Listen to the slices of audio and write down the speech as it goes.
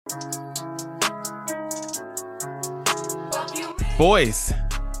Boys,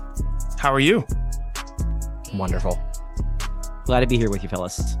 how are you? Wonderful. Glad to be here with you,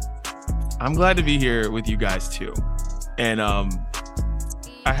 fellas. I'm glad to be here with you guys too. And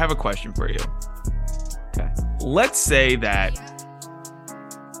I have a question for you. Okay. Let's say that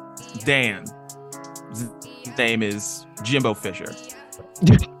Dan's name is Jimbo Fisher.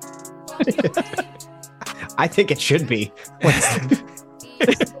 I think it should be.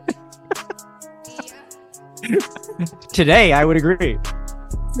 Today, I would agree.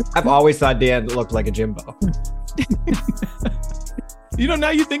 I've always thought Dan looked like a Jimbo. You know, now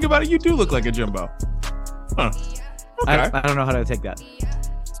you think about it, you do look like a Jimbo. Huh. Okay. I don't know how to take that.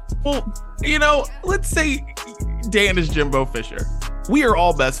 Well, you know, let's say Dan is Jimbo Fisher. We are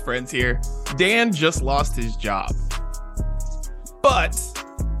all best friends here. Dan just lost his job, but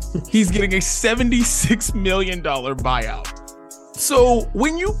he's getting a $76 million buyout. So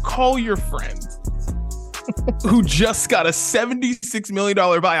when you call your friend who just got a $76 million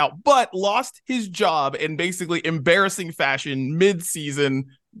buyout, but lost his job in basically embarrassing fashion mid-season,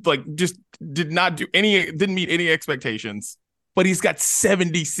 like just didn't meet any expectations, but he's got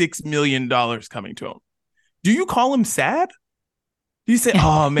 $76 million coming to him. Do you call him sad? Do you say,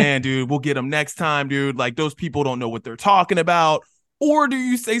 oh man, dude, we'll get him next time, dude? Like, those people don't know what they're talking about. Or do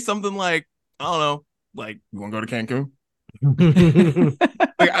you say something like, I don't know, like, you want to go to Cancun?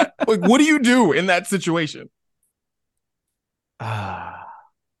 Like, what do you do in that situation? That's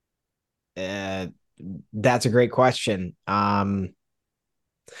a great question.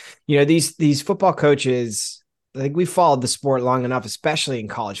 These football coaches, like, we followed the sport long enough, especially in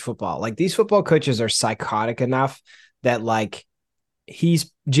college football. Like, these football coaches are psychotic enough that, like,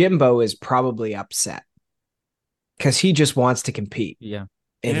 Jimbo is probably upset because he just wants to compete. Yeah.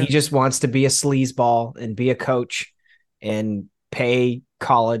 And he just wants to be a sleazeball and be a coach and pay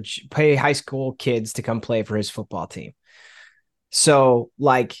high school kids to come play for his football team. So,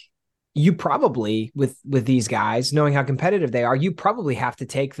 like, you probably, with these guys, knowing how competitive they are, you probably have to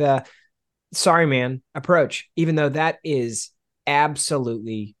take the sorry, man approach, even though that is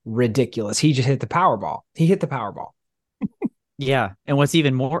absolutely ridiculous. He just hit the Powerball. Yeah. And what's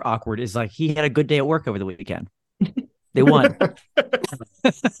even more awkward is, like, he had a good day at work over the weekend. They won.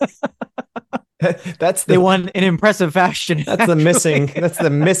 They won in impressive fashion. That's the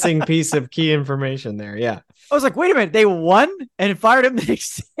missing piece of key information there. Yeah. I was like, wait a minute, they won and fired him the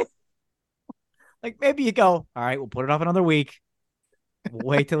next day. Like, maybe you go, all right, we'll put it off another week. We'll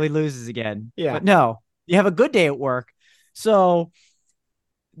wait till he loses again. Yeah. But no, you have a good day at work. So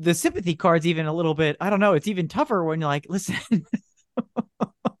the sympathy card's even a little bit, I don't know, it's even tougher when you're like, listen,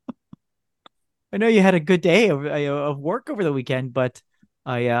 I know you had a good day of work over the weekend, but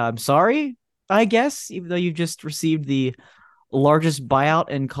I'm sorry, I guess, even though you've just received the largest buyout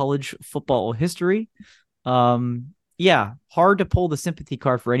in college football history. Yeah, hard to pull the sympathy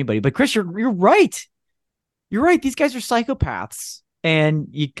card for anybody. But Chris, you're right. You're right. These guys are psychopaths, and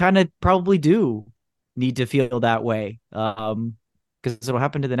you kind of probably do need to feel that way, because it'll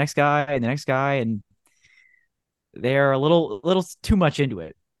happen to the next guy and the next guy, and they're a little too much into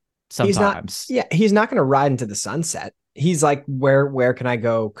it sometimes. He's not going to ride into the sunset. He's like, where can I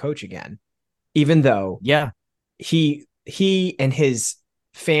go coach again? Even though, he and his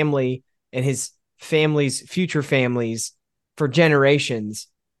family and his family's future families for generations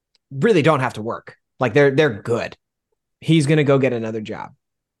really don't have to work. Like, they're good. He's going to go get another job.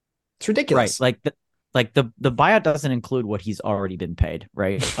 It's ridiculous. Right. Like the buyout doesn't include what he's already been paid,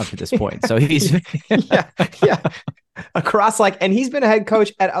 right, up to this point. So he's yeah. Across, like, and he's been a head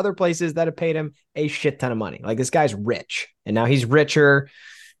coach at other places that have paid him a shit ton of money. Like, this guy's rich, and now he's richer.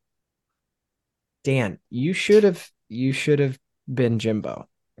 Dan, you should have been Jimbo.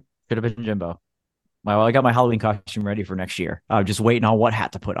 Should have been Jimbo. Well, I got my Halloween costume ready for next year. I'm just waiting on what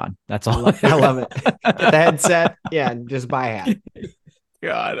hat to put on. That's all. I love it. Get the headset. Yeah, and just buy a hat.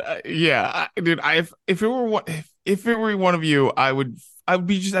 God, dude. If it were one of you, I would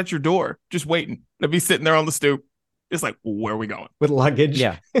be just at your door, just waiting. I'd be sitting there on the stoop, just like, where are we going? With luggage.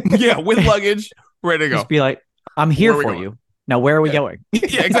 Yeah, with luggage, ready to go. Just be like, I'm here for you. Now, where are we going?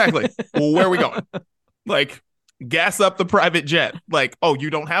 Yeah, exactly. Well, where are we going? Like, gas up the private jet. Like, oh, you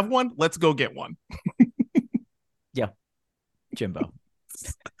don't have one? Let's go get one. Yeah, Jimbo.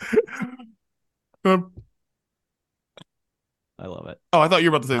 I love it. Oh, I thought you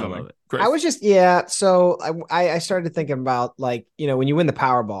were about to say I something. love it. Chris. I was just, so I started thinking about, like, when you win the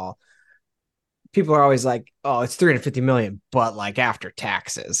Powerball, people are always like, oh, it's 350 million, but, like, after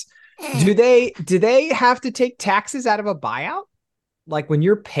taxes. Do they have to take taxes out of a buyout? Like, when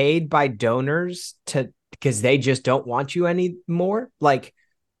you're paid by donors because they just don't want you anymore? Like,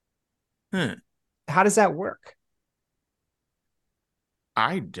 Hmm. How does that work?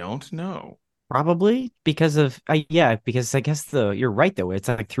 I don't know. Probably because of because I guess you're right though. It's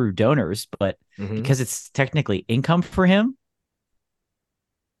like through donors, but Mhm. because it's technically income for him.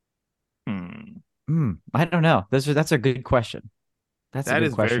 Hmm. I don't know. That's a good question. That's a That good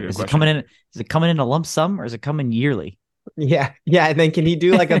is a very question. good Is it coming question. in? Is it coming in a lump sum or is it coming yearly? Yeah. Yeah. And then can he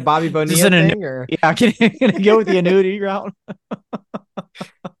do like a Bobby Just Bonilla an annuity. thing or Yeah, can I go with the annuity route?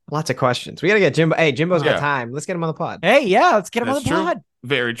 lots of questions? We got to get Jimbo. Hey, Jimbo's got Yeah, time. Let's get him on the pod. Hey, yeah, let's get him on that's the true. pod.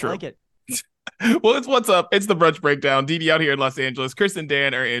 Very I like true. it. Well, it's what's up. It's the brunch breakdown. Didi out here in Los Angeles. Chris and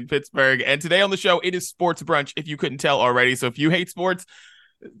Dan are in Pittsburgh. And today on the show, it is sports brunch, if you couldn't tell already. So if you hate sports,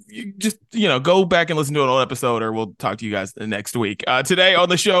 you just, go back and listen to an old episode, or we'll talk to you guys the next week. Today on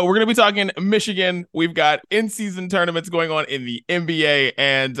the show, we're going to be talking Michigan. We've got in-season tournaments going on in the NBA.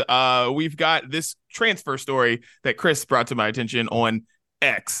 And we've got this transfer story that Chris brought to my attention on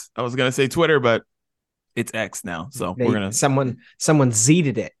X. I was going to say Twitter, but it's X now. So we're They going to. someone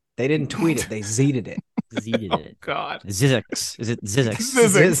zeeted it. They didn't tweet it. They zeeted it. Zeeted Oh, it. God. Zizix. Is it Zizix?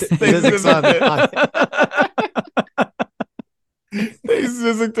 Zizix. They Zizix on zizzixed it. They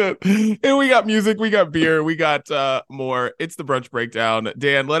zizzixed it. And we got music, we got beer, we got more. It's the brunch breakdown.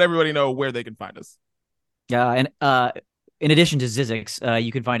 Dan, let everybody know where they can find us. And in addition to Zizix,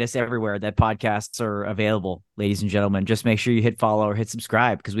 you can find us everywhere that podcasts are available, ladies and gentlemen. Just make sure you hit follow or hit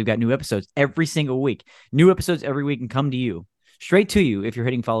subscribe because we've got new episodes every single week. New episodes every week and come to you. Straight to you if you're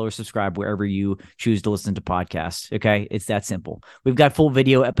hitting follow or subscribe wherever you choose to listen to podcasts. Okay. It's that simple. We've got full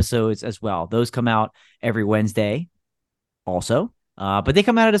video episodes as well. Those come out every Wednesday also. But they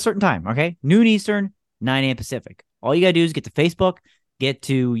come out at a certain time. Okay. Noon Eastern, 9 a.m. Pacific. All you got to do is get to Facebook, get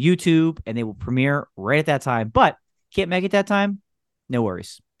to YouTube, and they will premiere right at that time. But can't make it that time? No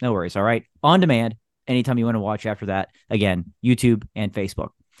worries. No worries. All right. On demand, anytime you want to watch after that. Again, YouTube and Facebook.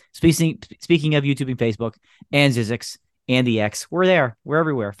 Speaking of YouTube and Facebook and Zizix, and the X. We're there. We're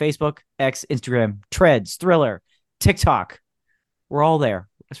everywhere. Facebook, X, Instagram, Treads, Thriller, TikTok. We're all there.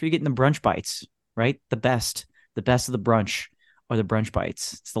 That's where you're getting the brunch bites, right? The best of the brunch are the brunch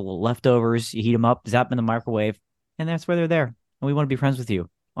bites. It's the little leftovers. You heat them up, zap them in the microwave, and that's where they're there. And we want to be friends with you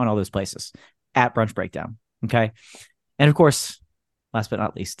on all those places at Brunch Breakdown. Okay. And of course, last but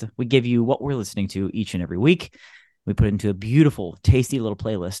not least, we give you what we're listening to each and every week. We put it into a beautiful, tasty little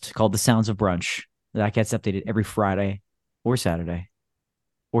playlist called The Sounds of Brunch that gets updated every Friday or Saturday,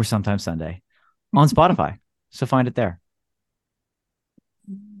 or sometimes Sunday on Spotify. So find it there.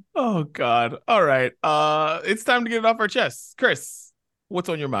 Oh, God. All right. It's time to get it off our chests. Chris, what's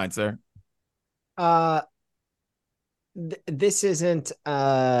on your mind, sir? This isn't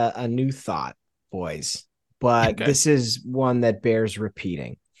a new thought, boys, but Okay. this is one that bears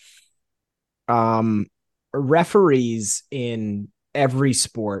repeating. Referees in every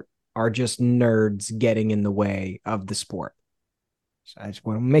sport are just nerds getting in the way of the sport. So I just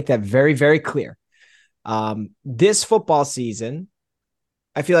want to make that very, very clear. This football season,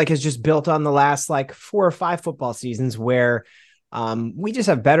 I feel like has just built on the last like 4 or 5 football seasons where we just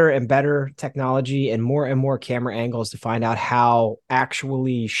have better and better technology and more camera angles to find out how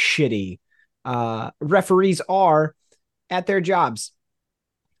actually shitty referees are at their jobs.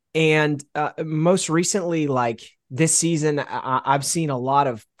 And most recently, like this season, I've seen a lot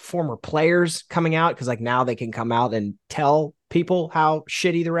of former players coming out because like now they can come out and tell people how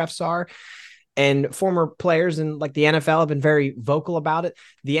shitty the refs are. And former players in like the NFL have been very vocal about it.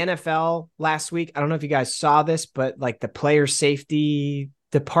 The NFL last week, I don't know if you guys saw this, but like the player safety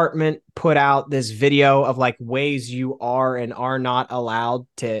department put out this video of like ways you are and are not allowed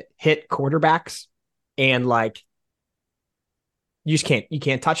to hit quarterbacks. And like, you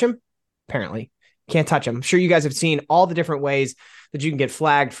can't touch him. Apparently can't touch him. I'm sure you guys have seen all the different ways that you can get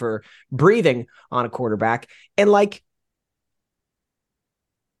flagged for breathing on a quarterback. And like,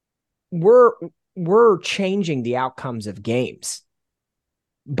 we're changing the outcomes of games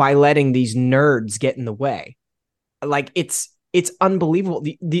by letting these nerds get in the way. Like it's unbelievable.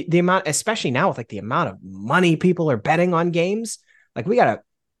 The amount, especially now with like the amount of money people are betting on games, like we got to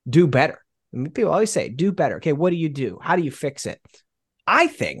do better. I mean, people always say, do better. Okay. What do you do? How do you fix it? I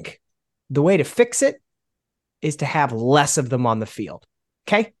think the way to fix it is to have less of them on the field.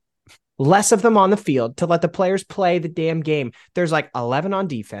 Okay. Less of them on the field to let the players play the damn game. There's like 11 on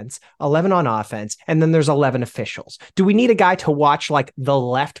defense, 11 on offense, and then there's 11 officials. Do we need a guy to watch like the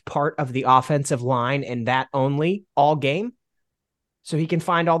left part of the offensive line and that only all game so he can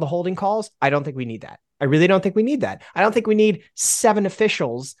find all the holding calls? I don't think we need that. I really don't think we need that. I don't think we need 7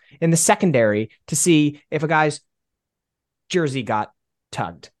 officials in the secondary to see if a guy's jersey got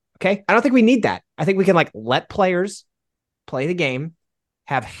tugged. Okay. I don't think we need that. I think we can like let players play the game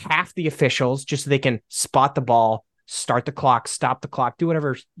have half the officials just so they can spot the ball, start the clock, stop the clock, do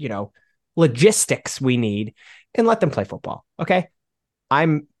whatever, logistics we need, and let them play football. Okay.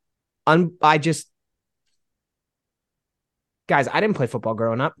 Guys, I didn't play football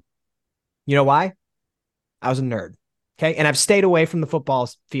growing up. You know why? I was a nerd. Okay. And I've stayed away from the football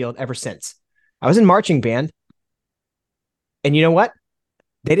field ever since. I was in marching band. And you know what?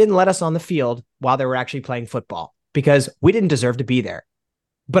 They didn't let us on the field while they were actually playing football because we didn't deserve to be there.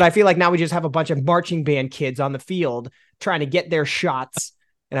 But I feel like now we just have a bunch of marching band kids on the field trying to get their shots.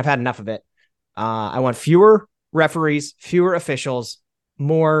 And I've had enough of it. I want fewer referees, fewer officials,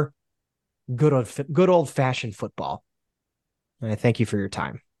 more good old fashioned football. And I thank you for your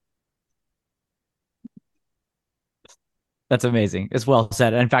time. That's amazing. It's well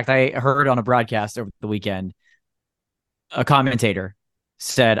said. In fact, I heard on a broadcast over the weekend, a commentator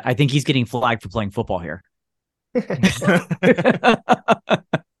said, I think he's getting flagged for playing football here. And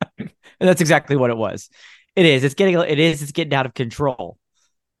that's exactly what it was. It's getting out of control.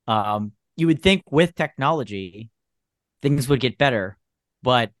 You would think with technology, things would get better,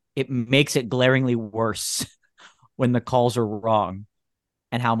 but it makes it glaringly worse when the calls are wrong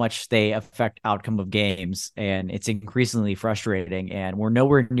and how much they affect outcome of games. And it's increasingly frustrating. And we're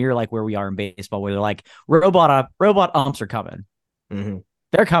nowhere near like where we are in baseball, where they're like, robot umps are coming. Mm-hmm.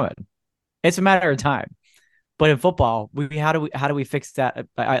 They're coming. It's a matter of time. But in football, how do we fix that?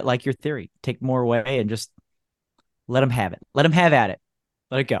 I like your theory. Take more away and just let them have it. Let them have at it.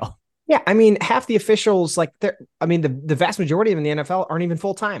 Let it go. Yeah, I mean, half the officials, the vast majority of them in the NFL aren't even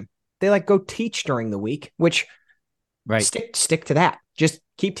full time. They go teach during the week, which right. Stick to that. Just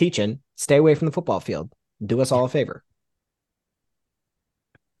keep teaching. Stay away from the football field. Do us all a favor.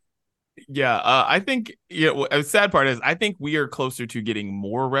 Yeah, I think the sad part is I think we are closer to getting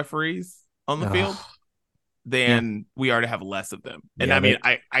more referees on the field than we are to have less of them. And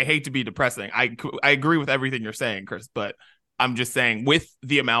I hate to be depressing. I agree with everything you're saying, Chris, but I'm just saying with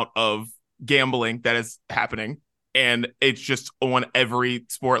the amount of gambling that is happening, and it's just on every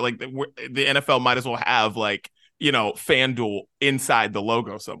sport, like the NFL might as well have FanDuel inside the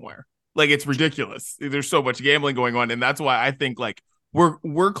logo somewhere. Like, it's ridiculous. There's so much gambling going on, and that's why I think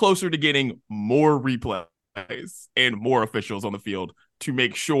we're closer to getting more replays and more officials on the field to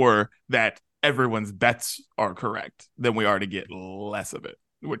make sure that everyone's bets are correct than we are to get less of it,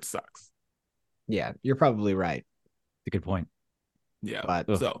 which sucks. Yeah, you're probably right. A good point. Yeah.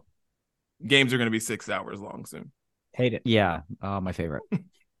 But so games are going to be 6 hours long soon. Hate it. Yeah. My favorite.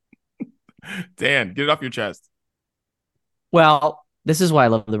 Dan, get it off your chest. Well, this is why I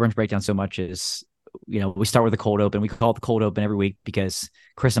love the Brunch Breakdown so much is, we start with a cold open. We call it the cold open every week because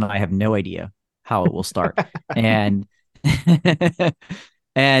Chris and I have no idea how it will start. and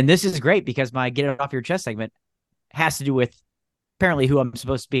this is great because my get it off your chest segment has to do with apparently who I'm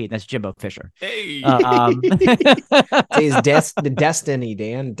supposed to be. And that's Jimbo Fisher. Hey. It's the destiny,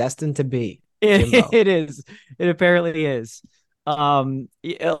 Dan. Destined to be. It is. It apparently is.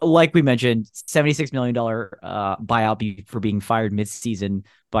 Like we mentioned, $76 million buyout for being fired mid-season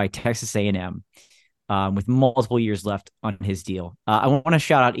by Texas A&M, with multiple years left on his deal. I want to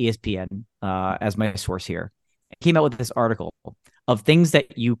shout out ESPN as my source here. It came out with this article of things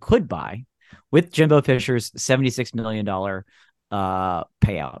that you could buy with Jimbo Fisher's $76 million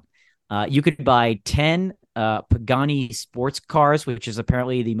payout. You could buy 10 Pagani sports cars, which is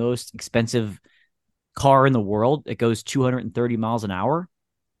apparently the most expensive car in the world. It goes 230 miles an hour.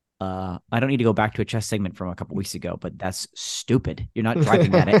 I don't need to go back to a chess segment from a couple weeks ago, but that's stupid. You're not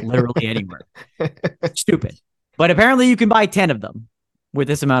driving that at literally anywhere. Stupid. But apparently you can buy 10 of them with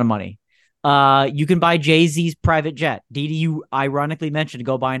this amount of money. You can buy Jay-Z's private jet. Didi, you ironically mentioned to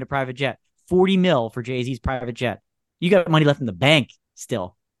go buying a private jet. 40 mil for Jay-Z's private jet. You got money left in the bank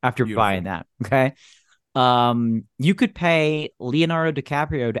still after buying that. Okay. You could pay Leonardo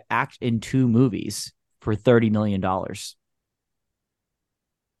DiCaprio to act in 2 movies for $30 million.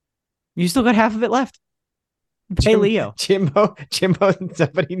 You still got half of it left. Pay Leo. Jimbo,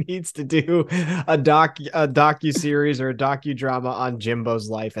 somebody needs to do a docu-series or a docudrama on Jimbo's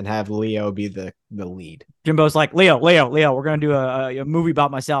life and have Leo be the lead. Jimbo's like, Leo, we're going to do a movie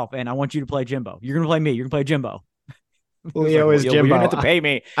about myself, and I want you to play Jimbo. You're going to play me. You're going to play Jimbo. Leo is Jimbo. You're going to have to pay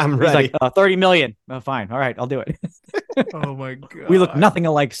me. I'm ready. He's like, $30 million. Oh, fine. All right, I'll do it. Oh, my God. We look nothing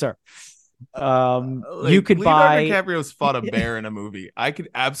alike, sir. You could buy... Leonardo DiCaprio's fought a bear in a movie. I could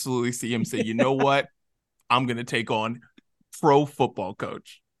absolutely see him say, you know what? I'm going to take on pro football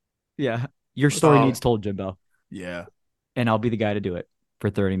coach. Yeah. Your story needs told, Jimbo. Yeah. And I'll be the guy to do it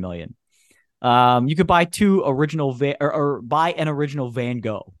for $30 million. You could buy 2 original or buy an original Van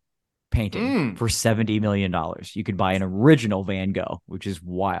Gogh painting for $70 million. You could buy an original Van Gogh, which is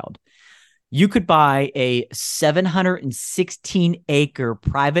wild. You could buy a 716-acre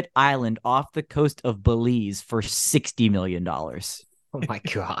private island off the coast of Belize for $60 million. Oh my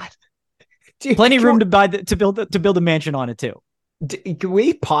God. Plenty of room to build a mansion on it too. Can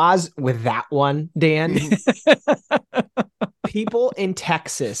we pause with that one, Dan? People in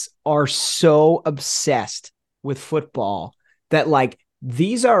Texas are so obsessed with football that like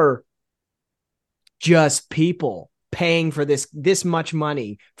these are just people paying for this much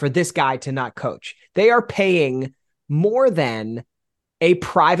money for this guy to not coach. They are paying more than a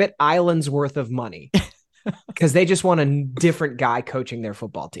private island's worth of money because they just want a different guy coaching their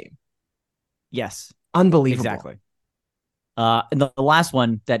football team. Yes. Unbelievable. Exactly. And the last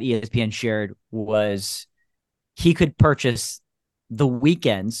one that ESPN shared was he could purchase the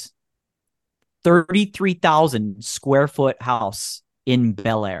Weeknd's 33,000 square foot house in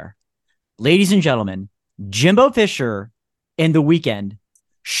Bel Air. Ladies and gentlemen, Jimbo Fisher and the Weeknd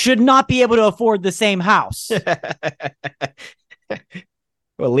should not be able to afford the same house.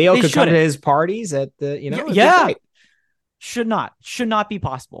 Well, Leo could come to his parties at the, yeah, should not be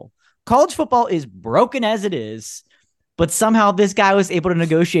possible. College football is broken as it is, but somehow this guy was able to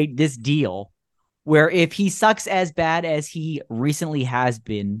negotiate this deal where if he sucks as bad as he recently has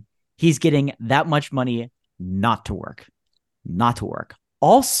been, he's getting that much money not to work.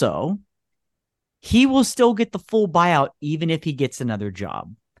 Also, he will still get the full buyout even if he gets another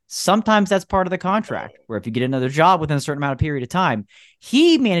job. Sometimes that's part of the contract, where if you get another job within a certain amount of period of time,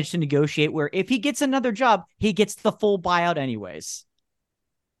 he managed to negotiate where if he gets another job, he gets the full buyout anyways.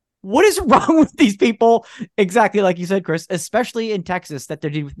 What is wrong with these people? Exactly like you said, Chris, especially in Texas, that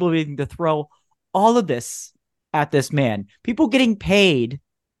they're willing to throw all of this at this man. People getting paid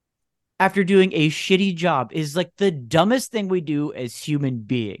after doing a shitty job is like the dumbest thing we do as human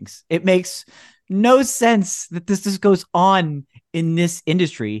beings. It makes no sense that this just goes on in this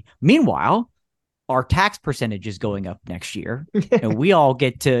industry. Meanwhile, our tax percentage is going up next year and we all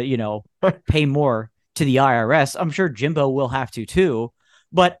get to, pay more to the IRS. I'm sure Jimbo will have to too,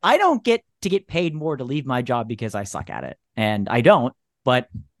 but I don't get to get paid more to leave my job because I suck at it. And I don't, but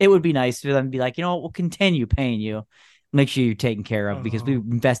it would be nice for them to be like, we'll continue paying you. Make sure you're taken care of because we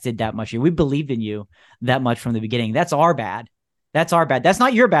invested that much. We believed in you that much from the beginning. That's our bad. That's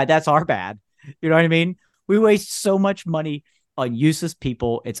not your bad. That's our bad. You know what I mean? We waste so much money on useless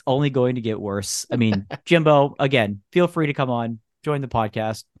people. It's only going to get worse. I mean, Jimbo, again, feel free to come on, join the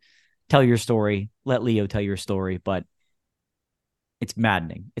podcast, tell your story, let Leo tell your story, but it's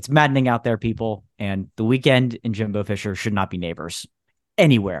maddening. It's maddening out there, people. And the Weeknd and Jimbo Fisher should not be neighbors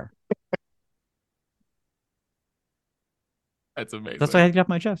anywhere. That's amazing. That's why I had to get off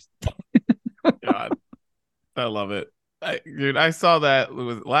my chest. God, I love it. I saw that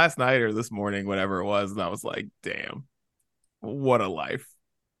last night or this morning, whatever it was, and I was like, damn, what a life.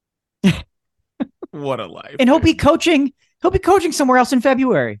 What a life. And he'll be coaching somewhere else in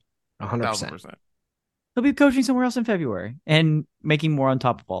February. 100%. He'll be coaching somewhere else in February and making more on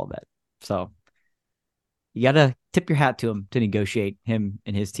top of all of it. So you got to tip your hat to him to negotiate him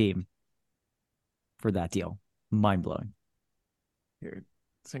and his team for that deal. Mind blowing. Dude,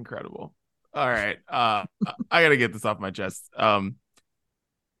 it's incredible. All right. I got to get this off my chest.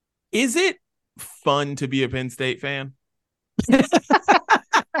 Is it fun to be a Penn State fan?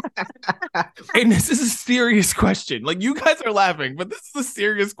 And this is a serious question. Like, you guys are laughing, but this is a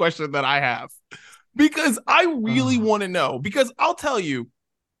serious question that I have because I really want to know, because I'll tell you,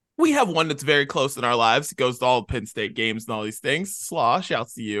 we have one that's very close in our lives. It goes to all Penn State games and all these things. Slaw,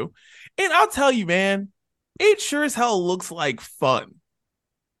 shouts to you. And I'll tell you, man, it sure as hell looks like fun.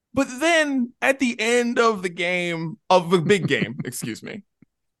 But then at the end of the game, of the big game, excuse me,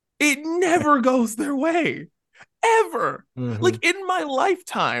 it never goes their way. Ever. Mm-hmm. Like, in my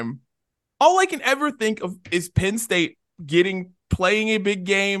lifetime, all I can ever think of is Penn State playing a big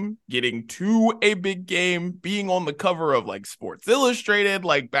game, getting to a big game, being on the cover of like Sports Illustrated,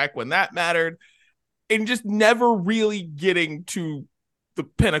 like back when that mattered, and just never really getting to the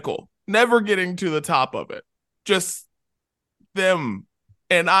pinnacle, never getting to the top of it. Just them.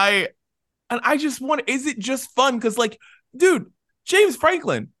 And I just want, is it just fun? Because, like, dude, James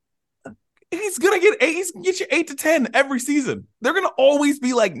Franklin, he's gonna get you 8 to 10 every season. They're gonna always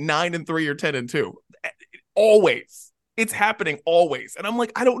be like 9-3 or 10-2. Always. It's happening always. And I'm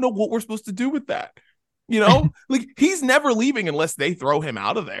like, I don't know what we're supposed to do with that. Like, he's never leaving unless they throw him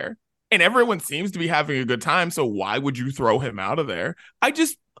out of there. And everyone seems to be having a good time. So why would you throw him out of there? I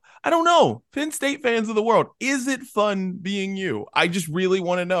don't know. Penn State fans of the world, is it fun being you? I just really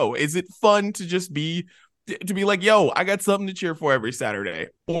want to know. Is it fun to just be to be like, yo, I got something to cheer for every Saturday?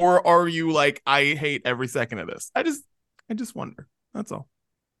 Or are you like, I hate every second of this? I just wonder. That's all.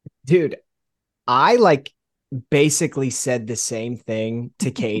 Dude, I like basically said the same thing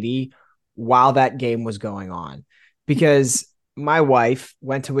to Katie while that game was going on because my wife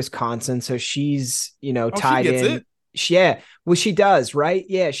went to Wisconsin, so she's, She tied gets in. it. Yeah, well, she does, right?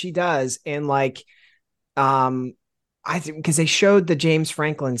 Yeah, she does. And like, I think because they showed the James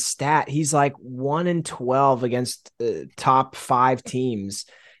Franklin stat, he's like 1-12 against top 5 teams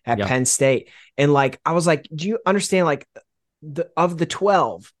at Yep. Penn State. And like, I was like, do you understand? Like, of the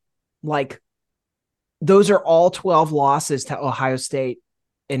 12, like, those are all 12 losses to Ohio State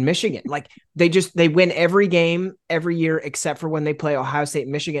and Michigan. Like, they win every game every year except for when they play Ohio State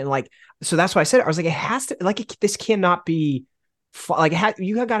and Michigan. Like, so that's why I said it. I was like, it has to, like, this cannot be like,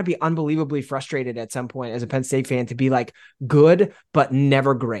 you have got to be unbelievably frustrated at some point as a Penn State fan to be like good but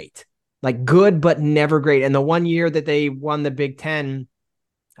never great, like good but never great. And the one year that they won the Big Ten,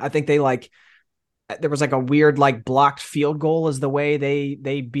 I think there was like a weird like blocked field goal is the way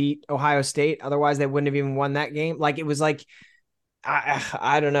they beat Ohio State. Otherwise, they wouldn't have even won that game. Like, it was like,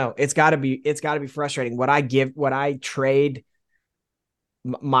 I don't know. It's got to be frustrating. What I trade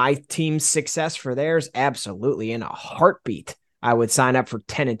my team's success for theirs, absolutely, in a heartbeat. I would sign up for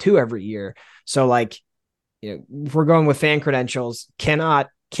 10-2 every year. So like, if we're going with fan credentials, cannot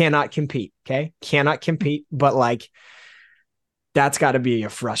compete. Okay. Cannot compete. But like, that's got to be a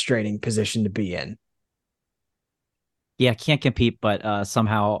frustrating position to be in. Yeah, can't compete, but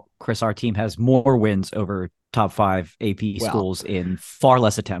somehow, Chris, our team has more wins over top 5 AP schools in far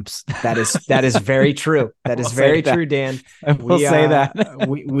less attempts. That is very true. That is very true, Dan. I will say that.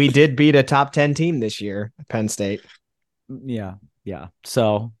 we did beat a top 10 team this year, Penn State. Yeah.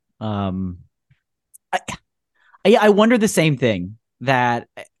 So, I wonder the same thing. That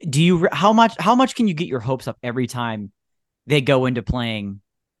how much can you get your hopes up every time they go into playing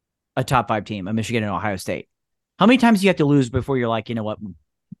a top 5 team, a Michigan and Ohio State? How many times do you have to lose before you're like, you know what?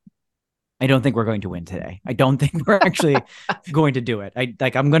 I don't think we're going to win today. I don't think we're actually going to do it.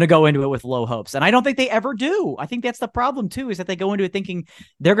 I'm going to go into it with low hopes. And I don't think they ever do. I think that's the problem too, is that they go into it thinking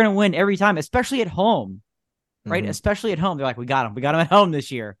they're going to win every time, especially at home, right? Mm-hmm. Especially at home. They're like, we got them at home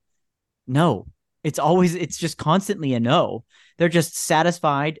this year. No, it's just constantly a no. They're just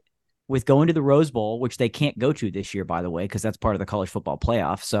satisfied with going to the Rose Bowl, which they can't go to this year, by the way, because that's part of the college football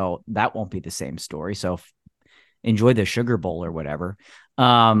playoff. So that won't be the same story. So enjoy the Sugar Bowl or whatever.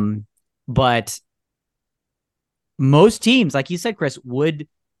 But most teams, like you said, Chris, would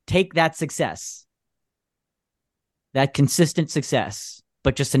take that success, that consistent success,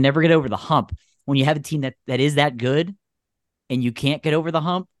 but just to never get over the hump. When you have a team that is that good and you can't get over the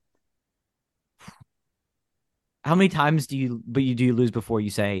hump, how many times do you lose before you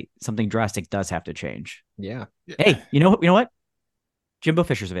say something drastic does have to change? Yeah. Hey, you know what? Jimbo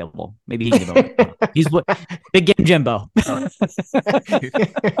Fisher's available. Maybe he can give him. He's big game Jimbo.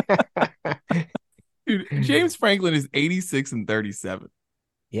 Dude, James Franklin is 86-37.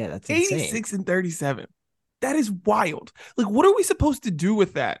 Yeah, that's insane. 86-37. That is wild. Like, what are we supposed to do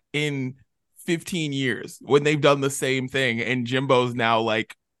with that in 15 years when they've done the same thing and Jimbo's now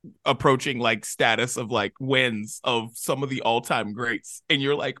like approaching like status of like wins of some of the all-time greats, and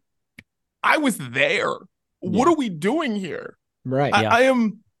you're like, I was there. What are we doing here? Right. I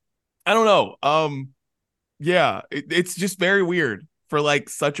don't know. Yeah, it's just very weird for like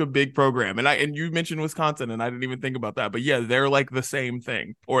such a big program. And you mentioned Wisconsin, and I didn't even think about that. But yeah, they're like the same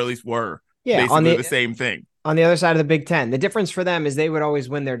thing, or at least were basically the same thing. On the other side of the Big Ten, the difference for them is they would always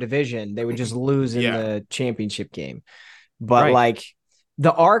win their division. They would just lose in the championship game. But like,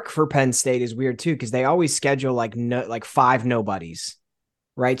 the arc for Penn State is weird too, because they always schedule like 5 nobodies,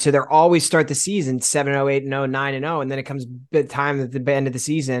 right? So they're always start the season 7-0, 8-0, 9-0, and then it comes the time at the end of the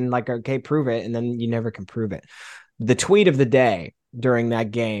season, like, okay, prove it, and then you never can prove it. The tweet of the day during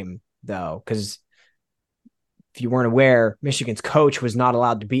that game, though, because if you weren't aware, Michigan's coach was not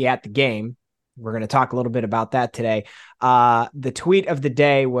allowed to be at the game. We're going to talk a little bit about that today. The tweet of the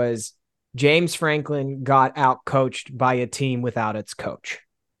day was, James Franklin got out-coached by a team without its coach.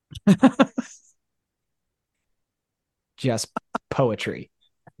 Just poetry.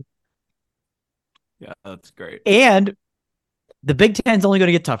 Yeah, that's great. And the Big Ten's only going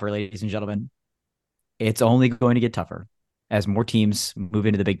to get tougher, ladies and gentlemen. It's only going to get tougher as more teams move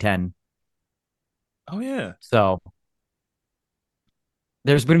into the Big Ten. Oh, yeah. So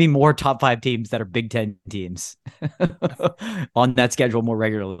there's going to be more top 5 teams that are Big Ten teams on that schedule more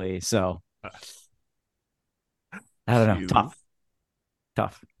regularly. So I don't know.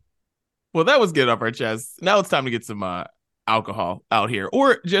 Tough. Well, that was good off our chest. Now it's time to get some alcohol out here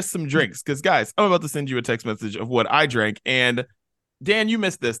or just some drinks. Because, guys, I'm about to send you a text message of what I drank. And Dan, you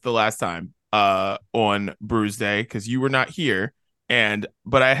missed this the last time on Brews Day because you were not here.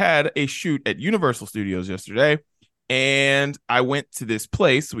 But I had a shoot at Universal Studios yesterday. And I went to this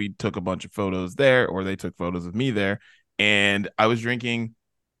place. We took a bunch of photos there, or they took photos of me there. And I was drinking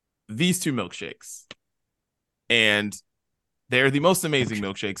these two milkshakes. And they're the most amazing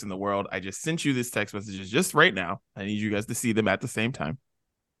milkshakes in the world. I just sent you this text messages just right now. I need you guys to see them at the same time.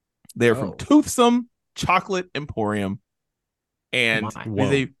 They're from Toothsome Chocolate Emporium. And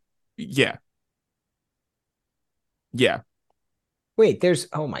yeah. Wait,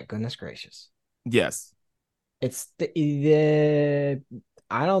 oh my goodness gracious. Yes. It's the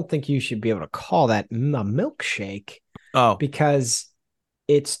I don't think you should be able to call that a milkshake. Oh, because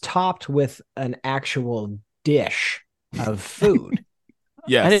it's topped with an actual dish of food.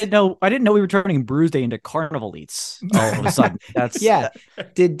 Yes. I didn't know we were turning Brews Day into Carnival Eats all of a sudden. That's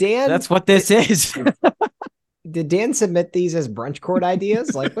That's what this is. Did Dan submit these as brunch court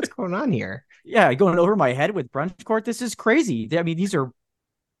ideas? Like, what's going on here? Yeah, going over my head with brunch court. This is crazy. I mean, these are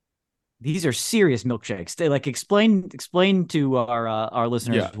serious milkshakes. They explain to our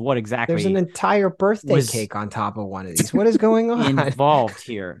listeners what exactly. There's an entire birthday cake on top of one of these. What is going on involved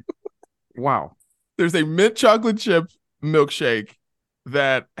here? Wow. There's a mint chocolate chip milkshake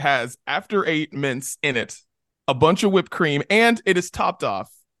that has after 8 mints in it, a bunch of whipped cream, and it is topped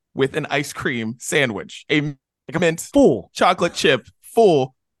off with an ice cream sandwich. A mint full chocolate chip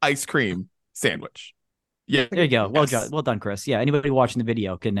full ice cream sandwich. Yeah, there you go. Well done, Chris. Yeah, anybody watching the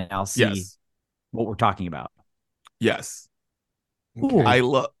video can now see what we're talking about. Yes. Okay. I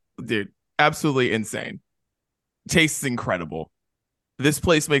love, dude, absolutely insane. Tastes incredible. This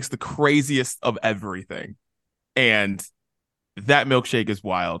place makes the craziest of everything. And that milkshake is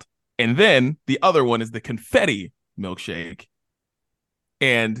wild. And then the other one is the confetti milkshake.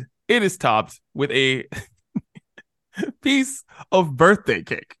 And it is topped with a piece of birthday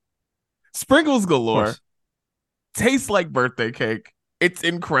cake. Sprinkles galore. Tastes like birthday cake. It's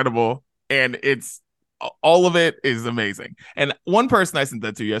incredible. And all of it is amazing. And one person I sent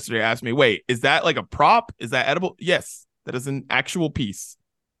that to yesterday asked me, wait, is that like a prop? Is that edible? Yes, that is an actual piece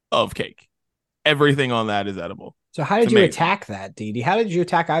of cake. Everything on that is edible. So how did you attack that, Dee? How did you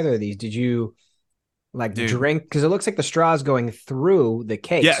attack either of these? Did you drink? Because it looks like the straw is going through the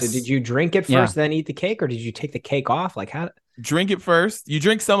cake. Yes. So did you drink it first, then eat the cake, or did you take the cake off? Like how? Drink it first. You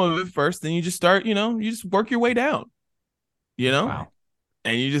drink some of it first, then you just start, you just work your way down, Wow.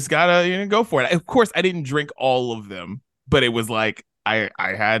 And you just gotta, go for it. Of course, I didn't drink all of them, but it was like I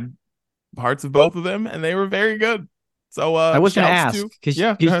had parts of both of them, and they were very good. So I was going to ask because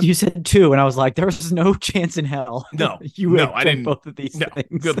you said 2, and I was like, there was no chance in hell. No, I didn't. Both of these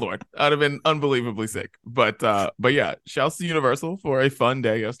things. Good Lord, I'd have been unbelievably sick. But yeah, shouts to Universal for a fun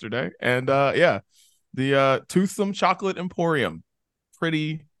day yesterday, and the Toothsome Chocolate Emporium,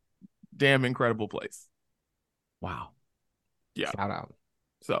 pretty damn incredible place. Wow. Yeah. Shout out.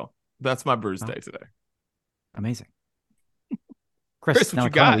 So that's my Brews Day today. Amazing. Chris, now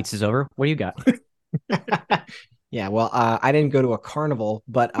Carnival Weeks is over. What do you got? Yeah, well, I didn't go to a carnival,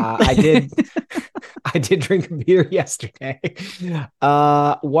 but I did. I did drink a beer yesterday.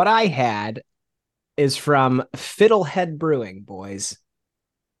 What I had is from Fiddlehead Brewing, boys,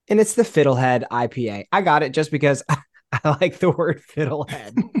 and it's the Fiddlehead IPA. I got it just because I like the word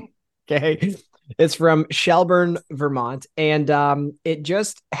fiddlehead. Okay, it's from Shelburne, Vermont, and it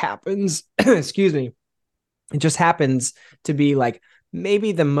just happens. Excuse me. It just happens to be like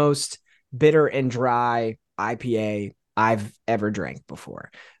maybe the most bitter and dry IPA I've ever drank before,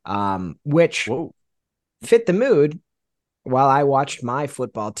 which fit the mood while I watched my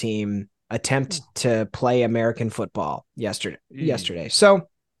football team attempt to play American football yesterday. So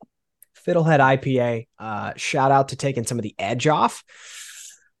Fiddlehead IPA, shout out to taking some of the edge off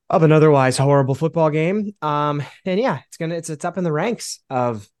of an otherwise horrible football game. And yeah, it's up in the ranks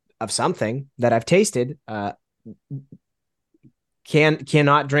of something that I've tasted.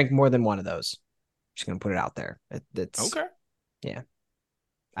 Cannot drink more than one of those. Just gonna put it out there. It's okay. Yeah,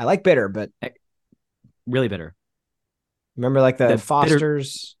 I like bitter, but really bitter. Remember, like the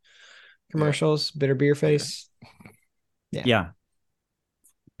Foster's commercials, bitter beer face. Yeah.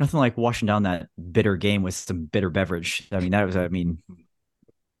 Nothing like washing down that bitter game with some bitter beverage. I mean,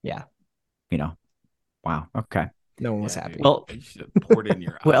 yeah. Wow. Okay. No one was happy. Dude, well, you should have poured in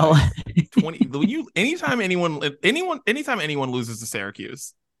your eye. 20. Anytime anyone loses to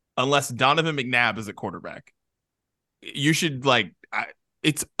Syracuse, unless Donovan McNabb is a quarterback, you should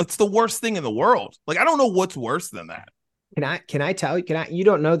it's the worst thing in the world. Like, I don't know what's worse than that. Can I tell you? You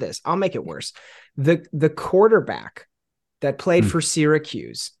don't know this. I'll make it worse. The quarterback that played for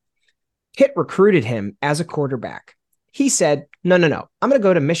Syracuse. Pitt recruited him as a quarterback. He said, no, I'm going to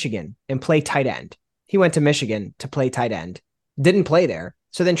go to Michigan and play tight end. He went to Michigan to play tight end, didn't play there,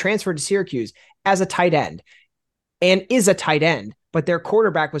 so then transferred to Syracuse as a tight end and is a tight end, but their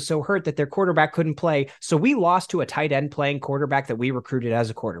quarterback was so hurt that their quarterback couldn't play, so we lost to a tight end playing quarterback that we recruited as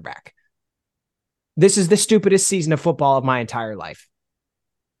a quarterback. This is the stupidest season of football of my entire life.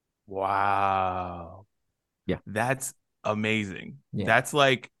 Wow. Yeah. That's amazing. Yeah. That's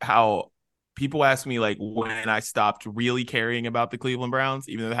like how people ask me like when I stopped really caring about the Cleveland Browns,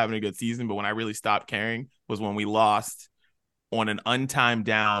 even though they're having a good season, but when I really stopped caring was when we lost on an untimed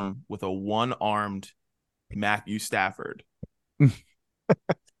down with a one-armed Matthew Stafford.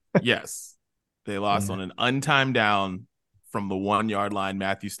 Yes. They lost on an untimed down from the 1 yard line.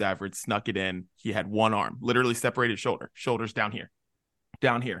 Matthew Stafford snuck it in. He had one arm, literally separated shoulders down here,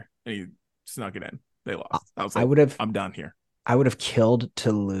 and he snuck it in. They lost. I was like, I'm done here. I would have killed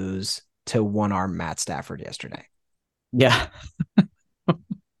to lose to one-arm Matt Stafford yesterday. Yeah.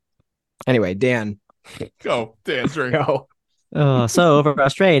 Anyway, Dan. Go, Dan, drink. Go. Oh, so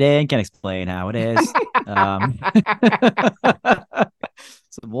frustrating. Can't explain how it is.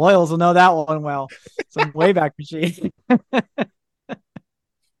 Some loyals will know that one well. Some Wayback Machine.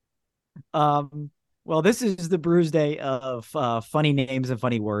 Well, this is the Brews Day of funny names and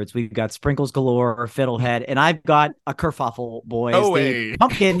funny words. We've got Sprinkles Galore, Fiddlehead, and I've got a kerfuffle, boys. The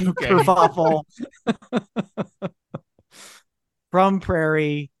pumpkin kerfuffle. From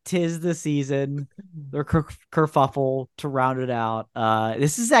Prairie, 'tis the season. Their kerfuffle to round it out.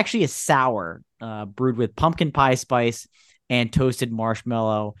 This is actually a sour brewed with pumpkin pie spice and toasted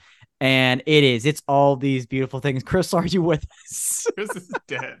marshmallow. And it's all these beautiful things. Chris, are you with us? Chris is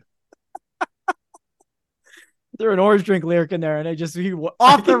dead. There's an orange drink lyric in there, and he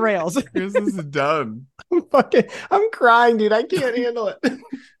off the rails. Chris is done. I'm crying, dude. I can't handle it.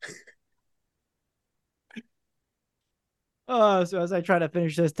 So as I try to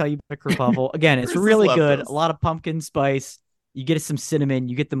finish this, tell you about kerfuffle. Again, it's really good. A lot of pumpkin spice. You get some cinnamon,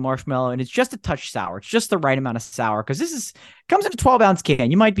 you get the marshmallow, and it's just a touch sour. It's just the right amount of sour because comes in a 12-ounce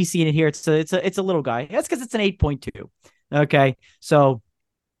can. You might be seeing it here. It's a little guy. That's because it's an 8.2. Okay, so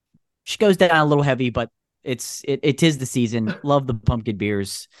she goes down a little heavy, but it is the season. Love the pumpkin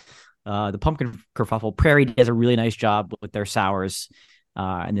beers. The pumpkin kerfuffle. Prairie does a really nice job with their sours,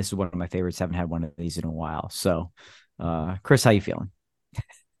 and this is one of my favorites. Haven't had one of these in a while. So, Chris, how you feeling?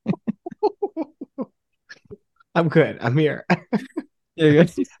 I'm good. I'm here. You're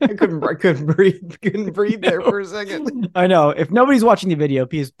good. I couldn't breathe there for a second. I know. If nobody's watching the video,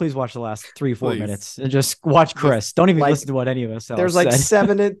 please watch the last 3-4 minutes and just watch Chris. Don't even listen to what any of us else There's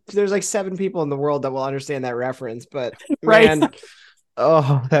said. seven people in the world that will understand that reference, but right. Man,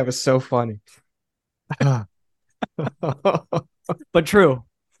 oh, that was so funny. But true.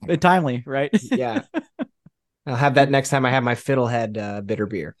 And timely, right? Yeah. I'll have that next time I have my Fiddlehead bitter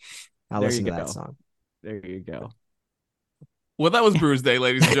beer. I'll listen to that song. There you go. Well, that was Brews Day,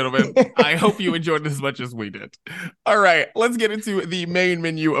 ladies and gentlemen. I hope you enjoyed it as much as we did. All right, let's get into the main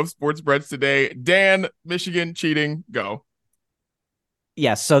menu of Sports Breads today. Dan, Michigan cheating, go.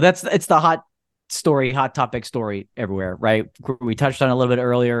 Yes, so it's the hot topic story everywhere, right? We touched on it a little bit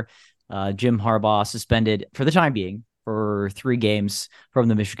earlier. Jim Harbaugh suspended for the time being for 3 games from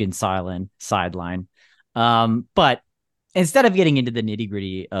the Michigan sideline. But instead of getting into the nitty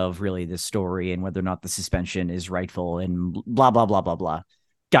gritty of really this story and whether or not the suspension is rightful and blah, blah, blah, blah, blah,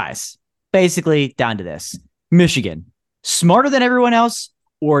 guys, basically down to this: Michigan, smarter than everyone else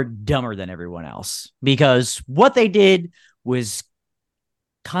or dumber than everyone else? Because what they did was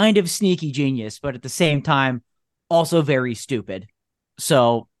kind of sneaky genius, but at the same time, also very stupid.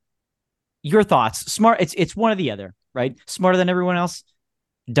 So your thoughts? Smart. It's one or the other, right? Smarter than everyone else,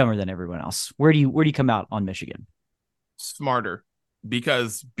 dumber than everyone else. Where do you come out on Michigan? Smarter,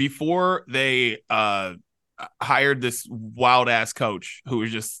 because before they hired this wild ass coach who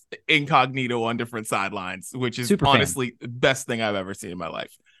was just incognito on different sidelines, which is honestly the best thing I've ever seen in my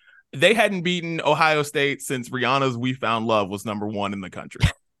life. They hadn't beaten Ohio State since Rihanna's "We Found Love" was #1 in the country.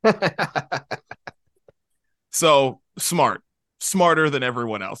 So smarter than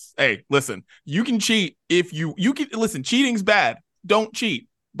everyone else. Hey, listen, you can cheat if you can listen. Cheating's bad. Don't cheat.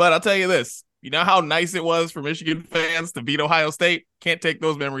 But I'll tell you this. You know how nice it was for Michigan fans to beat Ohio State? Can't take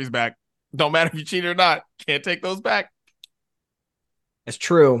those memories back. Don't matter if you cheat or not. Can't take those back. It's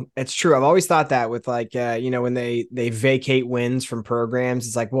true. It's true. I've always thought that with when they vacate wins from programs,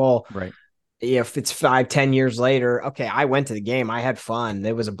 it's like, well, right. If it's 5-10 years later, okay, I went to the game. I had fun.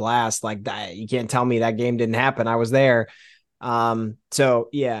 It was a blast. Like that. You can't tell me that game didn't happen. I was there. So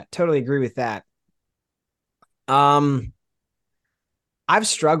yeah, totally agree with that. I've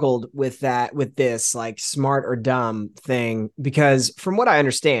struggled with this like smart or dumb thing, because from what I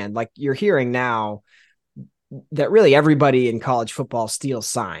understand, like you're hearing now that really everybody in college football steals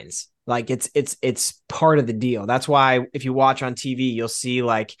signs. Like it's part of the deal. That's why if you watch on TV, you'll see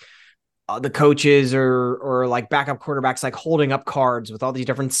like the coaches or like backup quarterbacks like holding up cards with all these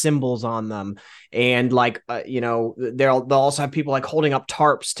different symbols on them, and like they'll also have people like holding up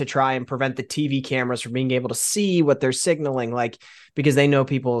tarps to try and prevent the TV cameras from being able to see what they're signaling, like because they know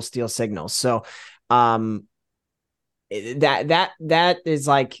people steal signals. So that is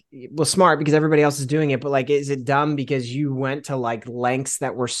like, well, smart because everybody else is doing it, but like, is it dumb because you went to like lengths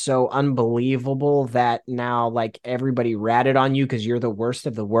that were so unbelievable that now like everybody ratted on you because you're the worst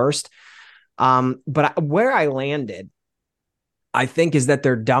of the worst? Where I landed, I think, is that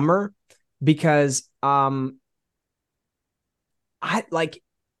they're dumber because I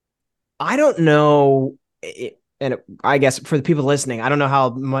don't know I guess for the people listening, I don't know how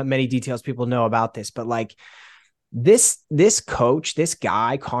many details people know about this, but like this coach, this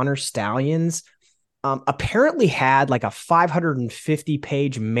guy, Connor Stallions, apparently had like a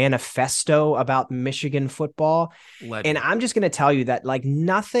 550-page manifesto about Michigan football. Legend. And I'm just going to tell you that like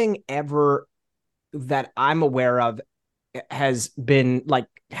nothing ever that I'm aware of has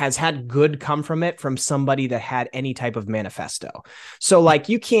had good come from it from somebody that had any type of manifesto. So like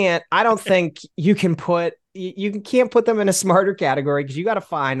I don't think you can't put them in a smarter category, because you got to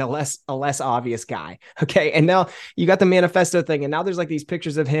find a less obvious guy. Okay. And now you got the manifesto thing. And now there's like these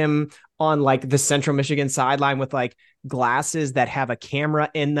pictures of him on like the Central Michigan sideline with like glasses that have a camera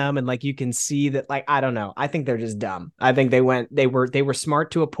in them. And like, you can see that, like, I don't know. I think they're just dumb. I think they were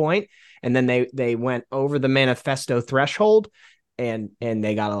smart to a point, and then they went over the manifesto threshold and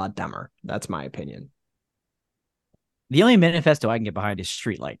they got a lot dumber. That's my opinion. The only manifesto I can get behind is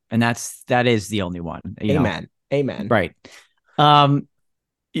Streetlight, and that is the only one. Amen. Amen. Right.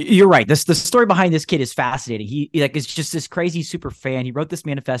 You're right. The story behind this kid is fascinating. He like is just this crazy super fan. He wrote this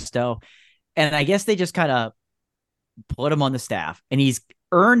manifesto, and I guess they just kind of put him on the staff, and he's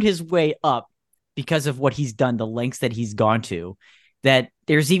earned his way up because of what he's done, the lengths that he's gone to. That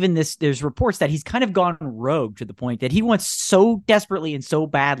there's reports that he's kind of gone rogue to the point that he wants so desperately and so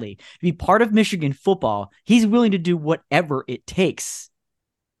badly to be part of Michigan football. He's willing to do whatever it takes,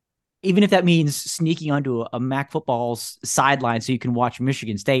 even if that means sneaking onto a Mac football's sideline so you can watch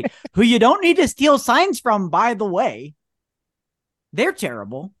Michigan State, who you don't need to steal signs from, by the way. They're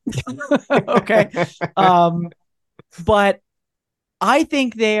terrible. Okay. But I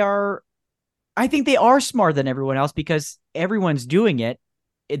think they are smarter than everyone else because everyone's doing it.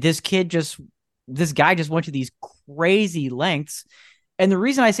 This guy just went to these crazy lengths. And the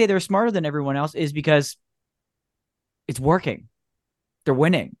reason I say they're smarter than everyone else is because it's working. They're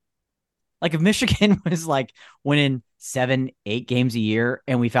winning. Like if Michigan was like winning 7-8 games a year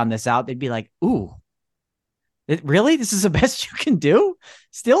and we found this out, they'd be like, ooh, really? This is the best you can do?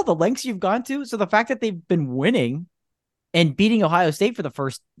 Still, the lengths you've gone to? So the fact that they've been winning and beating Ohio State for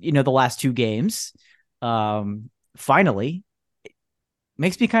the last 2 games, finally,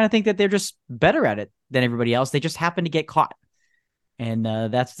 makes me kind of think that they're just better at it than everybody else. They just happen to get caught, and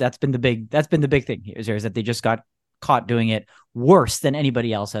that's been the big thing here is that they just got caught doing it worse than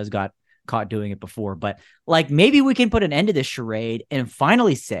anybody else has got caught doing it before. But like maybe we can put an end to this charade and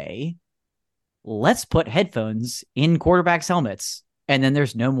finally say, let's put headphones in quarterbacks' helmets, and then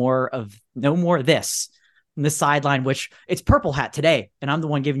there's no more of this. The sideline, which it's purple hat today, and I'm the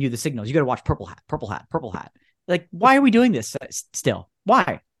one giving you the signals. You got to watch purple hat. Like, why are we doing this still?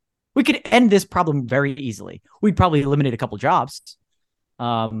 Why? We could end this problem very easily. We'd probably eliminate a couple jobs.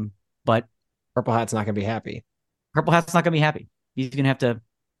 But Purple Hat's not going to be happy. He's going to have to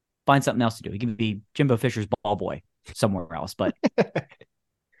find something else to do. He can be Jimbo Fisher's ball boy somewhere else, but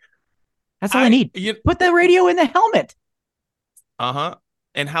that's all I need. Put the radio in the helmet. Uh-huh.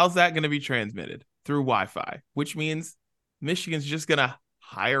 And how's that going to be transmitted? Through Wi-Fi, which means Michigan's just going to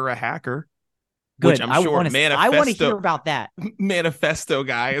hire a hacker. Good. Which I'm sure I want to hear about that. Manifesto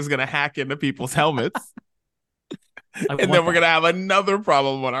guy is going to hack into people's helmets. And then we're going to have another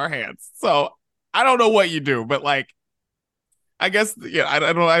problem on our hands. So I don't know what you do, but like, I guess, yeah,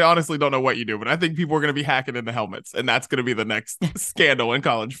 I honestly don't know what you do, but I think people are going to be hacking into helmets, and that's going to be the next scandal in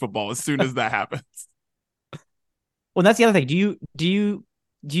college football as soon as that happens. Well, that's the other thing. Do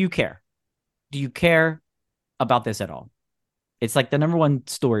you care? Do you care about this at all? It's like the number one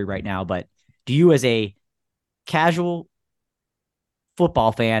story right now, but do you, as a casual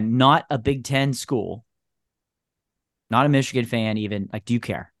football fan, not a Big Ten school, not a Michigan fan even, like, do you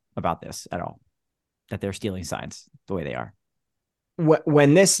care about this at all? That they're stealing signs the way they are?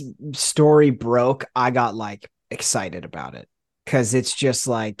 When this story broke, I got like excited about it. because it's just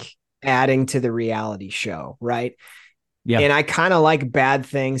like adding to the reality show, right? Yeah. And I kind of like bad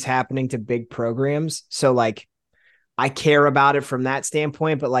things happening to big programs. So like I care about it from that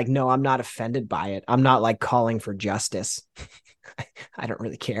standpoint, but like, no, I'm not offended by it. I'm not like calling for justice. I don't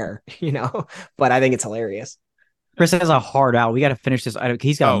really care, but I think it's hilarious. Chris has a hard out. We got to finish this.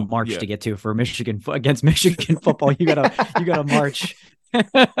 He's got a Oh, march yeah. to get to for Michigan against Michigan football. You gotta march. No,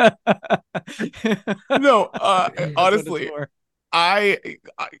 That's what it's honestly, for.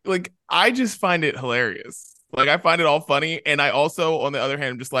 I just find it hilarious. Like I find it all funny, and I also, on the other hand,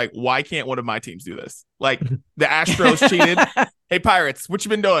 I'm just like, why can't one of my teams do this? Like the Astros cheated. Hey Pirates, what you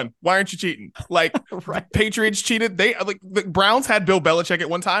been doing? Why aren't you cheating? Like Right. the Patriots cheated. They like the Browns had Bill Belichick at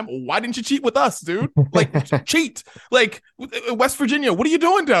one time. Why didn't you cheat with us, dude? Like cheat. Like West Virginia, what are you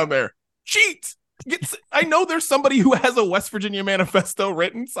doing down there? Cheat. I know there's somebody who has a West Virginia manifesto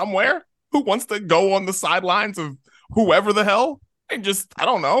written somewhere who wants to go on the sidelines of whoever the hell and just, I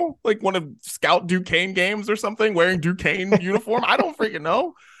don't know, like want to scout Duquesne games or something wearing Duquesne uniform. I don't freaking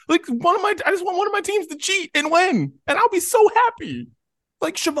know. Like I just want one of my teams to cheat and win, and I'll be so happy.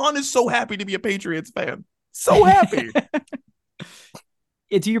 Like Siobhan is so happy to be a Patriots fan. So happy.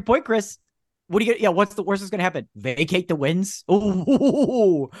 To your point, Chris, what do you get? Yeah, what's the worst that's going to happen? Vacate the wins?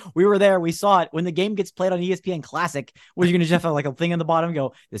 Oh, we were there. We saw it. When the game gets played on ESPN Classic, what are you going to just have like a thing on the bottom and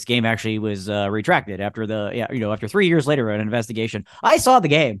go, this game actually was retracted after after 3 years later, an investigation. I saw the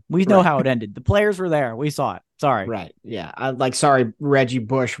game. We know how it ended. The players were there. We saw it. Sorry. Right. Yeah. Sorry, Reggie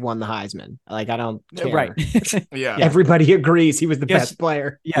Bush won the Heisman. Like, I don't care. Right. Yeah. Everybody agrees he was the best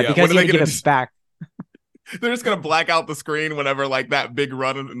player. Yeah, because he had to give it back. They're just gonna black out the screen whenever like that big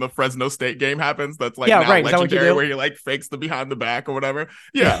run in the Fresno State game happens. That's like now legendary, where he like fakes the behind the back or whatever.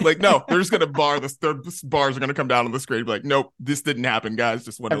 Yeah, like no, they're just gonna bar this. Their bars are gonna come down on the screen. Like, nope, this didn't happen, guys.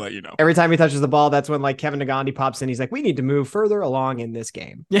 Just want to let you know. Every time he touches the ball, that's when like Kevin Nagandi pops in. He's like, we need to move further along in this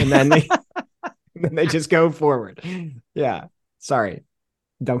game, and then they just go forward. Yeah, sorry,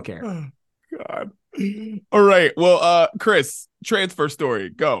 don't care. Oh, God. All right, well, Chris, transfer story,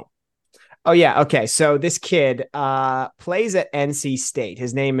 go. Oh, yeah. Okay. So this kid plays at NC State.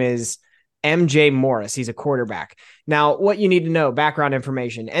 His name is MJ Morris. He's a quarterback. Now, what you need to know, background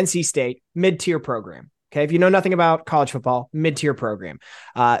information, NC State, mid-tier program. Okay. If you know nothing about college football, mid-tier program.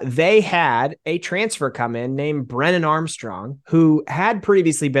 They had a transfer come in named Brennan Armstrong, who had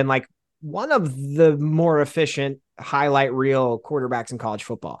previously been like one of the more efficient highlight reel quarterbacks in college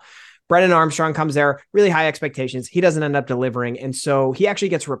football. Brennan Armstrong comes there, really high expectations. He doesn't end up delivering. And so he actually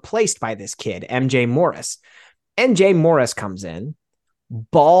gets replaced by this kid, MJ Morris. MJ Morris comes in,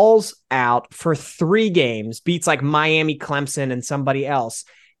 balls out for 3 games, beats like Miami, Clemson, and somebody else,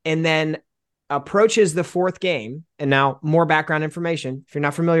 and then approaches the 4th game. And now more background information. If you're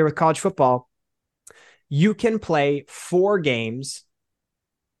not familiar with college football, you can play 4 games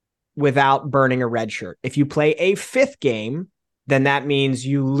without burning a red shirt. If you play a 5th game, then that means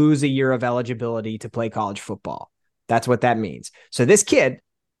you lose a year of eligibility to play college football. That's what that means. So this kid,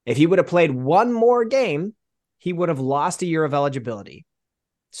 if he would have played 1 more game, he would have lost a year of eligibility.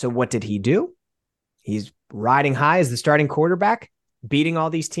 So what did he do? He's riding high as the starting quarterback, beating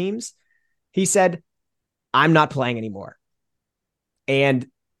all these teams. He said, I'm not playing anymore. And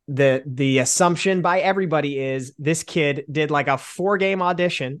the assumption by everybody is this kid did like a 4-game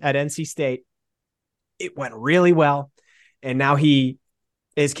audition at NC State. It went really well. And now he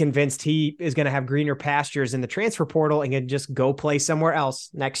is convinced he is going to have greener pastures in the transfer portal and can just go play somewhere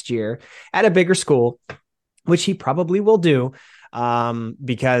else next year at a bigger school, which he probably will do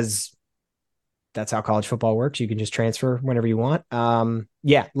because that's how college football works. You can just transfer whenever you want.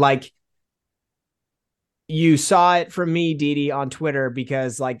 Yeah, like you saw it from me, Didi, on Twitter,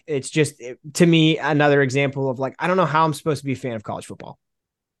 because like it's just, to me, another example of like, I don't know how I'm supposed to be a fan of college football.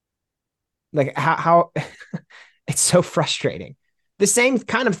 Like how it's so frustrating. The same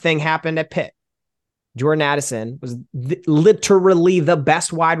kind of thing happened at Pitt. Jordan Addison was literally the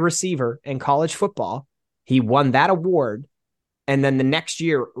best wide receiver in college football. He won that award. And then the next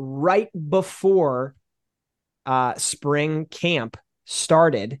year, right before spring camp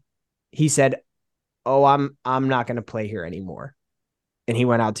started, he said, oh, I'm not going to play here anymore. And he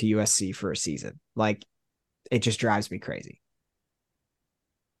went out to USC for a season. Like, it just drives me crazy.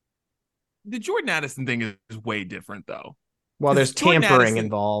 The Jordan Addison thing is way different, though. Well, there's tampering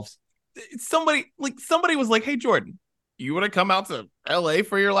involved. Somebody was like, hey, Jordan, you want to come out to LA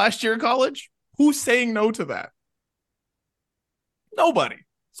for your last year of college? Who's saying no to that? Nobody.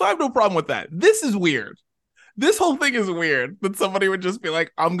 So I have no problem with that. This is weird. This whole thing is weird that somebody would just be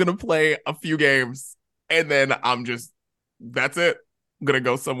like, I'm going to play a few games and then that's it. I'm going to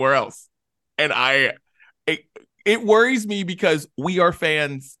go somewhere else. And it worries me because we are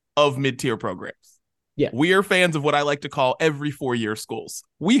fans of mid-tier programs. Yeah. We are fans of what I like to call every 4-year schools.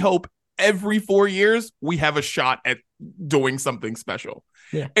 We hope every 4 years we have a shot at doing something special.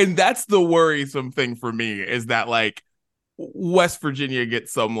 Yeah. And that's the worrisome thing for me, is that like West Virginia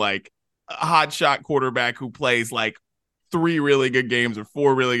gets some like hot shot quarterback who plays like 3 really good games or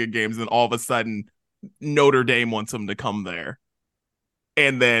 4 really good games, and all of a sudden Notre Dame wants him to come there.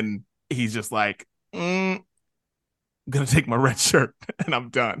 And then he's just like, I'm going to take my red shirt and I'm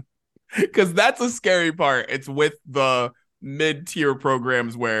done. Because that's a scary part. It's with the mid-tier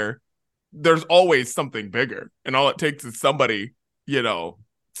programs where there's always something bigger. And all it takes is somebody, to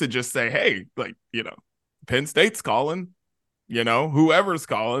just say, hey, like, Penn State's calling, whoever's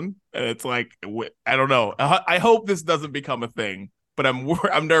calling. And it's like, I don't know. I hope this doesn't become a thing, but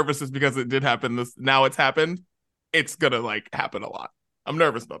I'm nervous just because it did happen. Now it's happened. It's going to like happen a lot. I'm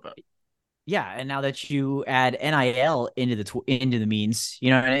nervous about that. Yeah, and now that you add NIL into the means,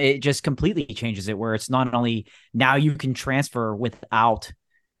 it just completely changes it, where it's not only now you can transfer without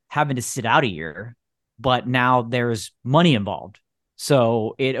having to sit out a year, but now there's money involved.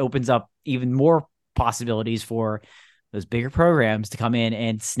 So it opens up even more possibilities for those bigger programs to come in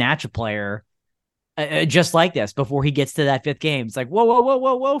and snatch a player just like this before he gets to that 5th game. It's like,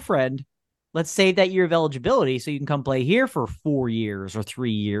 whoa, friend. Let's save that year of eligibility so you can come play here for 4 years or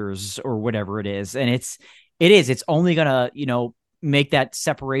 3 years or whatever it is. And it's only going to, make that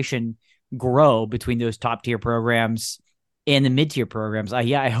separation grow between those top tier programs and the mid tier programs.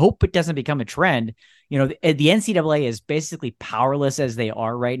 I hope it doesn't become a trend. The NCAA is basically powerless as they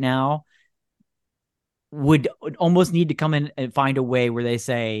are right now. Would almost need to come in and find a way where they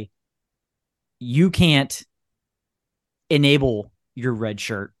say, you can't enable your red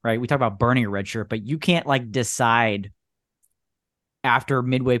shirt, right? We talk about burning a red shirt, but you can't like decide after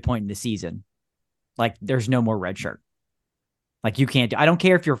midway point in the season, like there's no more red shirt. Like you can't. I don't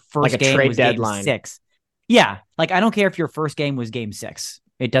care if your first like a game trade was deadline. Game 6. Yeah, like I don't care if your first game was game 6.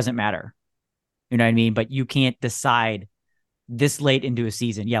 It doesn't matter. You know what I mean? But you can't decide this late into a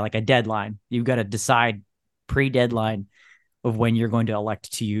season. Yeah, like a deadline. You've got to decide pre-deadline of when you're going to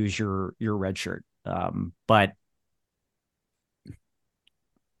elect to use your red shirt. But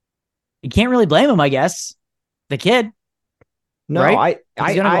you can't really blame him, I guess. The kid. No, right?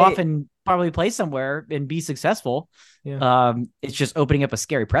 He's going to go off I and probably play somewhere and be successful. Yeah. It's just opening up a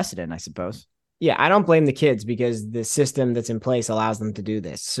scary precedent, I suppose. Yeah, I don't blame the kids because the system that's in place allows them to do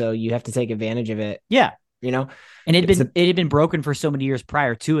this. So you have to take advantage of it. Yeah. And it had been broken for so many years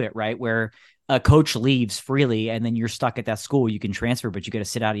prior to it, right? Where a coach leaves freely and then you're stuck at that school. You can transfer, but you got to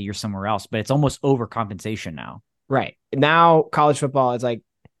sit out a year somewhere else. But it's almost overcompensation now. Right. Now college football is like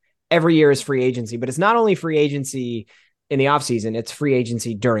every year is free agency, but it's not only free agency in the offseason, it's free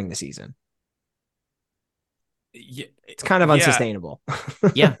agency during the season. Yeah, it's kind of unsustainable.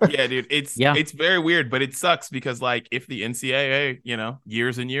 Yeah. Yeah, dude. It's very weird, but it sucks because like if the NCAA,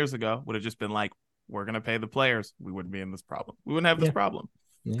 years and years ago would have just been like, we're going to pay the players, we wouldn't be in this problem. We wouldn't have this problem.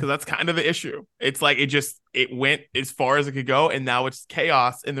 Because that's kind of the issue. It's like it went as far as it could go, and now it's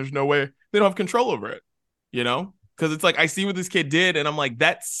chaos, and there's no way they don't have control over it, Because it's like I see what this kid did, and I'm like,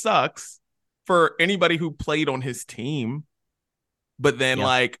 that sucks for anybody who played on his team. But then,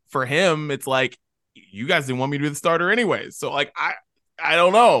 like for him, it's like you guys didn't want me to be the starter anyways. So like I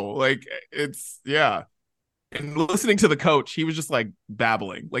don't know. Like it's And listening to the coach, he was just like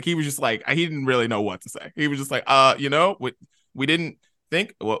babbling. Like he was just like he didn't really know what to say. He was just like, we didn't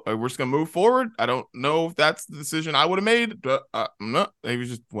think, well, we're just gonna move forward. I don't know if that's the decision I would have made, but no, he was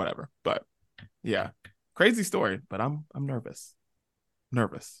just whatever. But yeah, crazy story. But I'm nervous.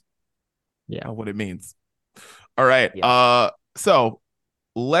 Yeah, what it means. All right. Yeah. So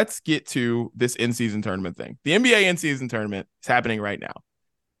let's get to this in-season tournament thing. The NBA in-season tournament is happening right now.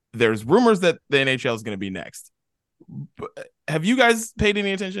 There's rumors that the NHL is going to be next. But have you guys paid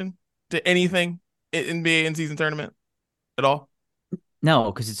any attention to anything in NBA in-season tournament at all?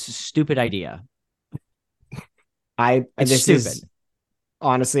 No, because it's a stupid idea. It's stupid.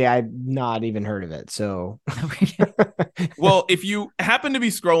 Honestly, I've not even heard of it. So, well, if you happen to be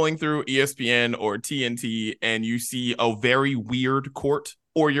scrolling through ESPN or TNT and you see a very weird court,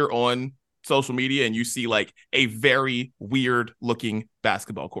 or you're on social media and you see like a very weird looking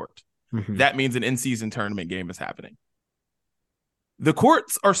basketball court, that means an in-season tournament game is happening. The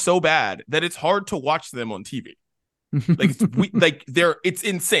courts are so bad that it's hard to watch them on TV. It's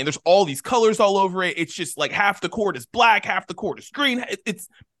insane. There's all these colors all over it. It's just like half the court is black, half the court is green. It's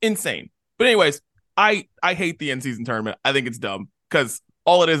insane. But anyways, I hate the in-season tournament. I think it's dumb because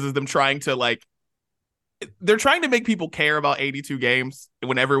all it is them trying to like they're trying to make people care about 82 games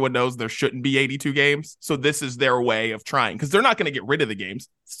when everyone knows there shouldn't be 82 games. So this is their way of trying, because they're not going to get rid of the games.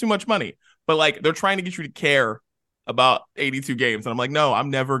 It's too much money. But like, they're trying to get you to care about 82 games. And I'm like, no, I'm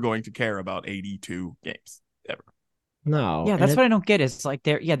never going to care about 82 games ever. No. Yeah, that's what I don't get. Is like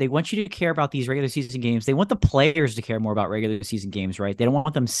they want you to care about these regular season games. They want the players to care more about regular season games, right? They don't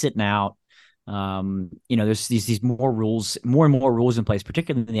want them sitting out. There's these more rules, more and more rules in place,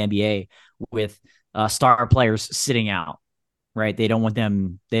 particularly in the NBA, with star players sitting out, right? They don't want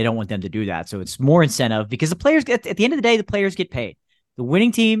them to do that. So it's more incentive, because the players get, at the end of the day, the players get paid. The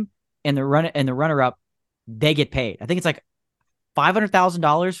winning team and the runner up, they get paid. I think it's like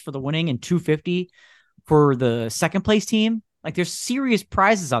 $500,000 for the winning and $250,000 for the second place team. Like, there's serious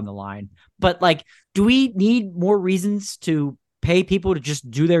prizes on the line. But like, do we need more reasons to pay people to just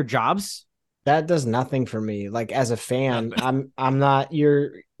do their jobs? That does nothing for me. Like, as a fan, I'm not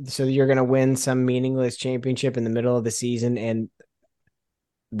you're going to win some meaningless championship in the middle of the season, and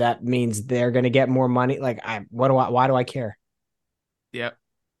that means they're going to get more money. Like, why do I care? Yeah.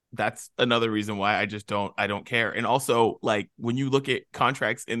 That's another reason why I don't care. And also, like, when you look at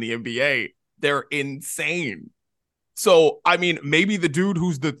contracts in the NBA, they're insane. So, I mean, maybe the dude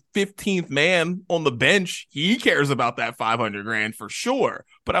who's the 15th man on the bench, he cares about that $500,000 for sure.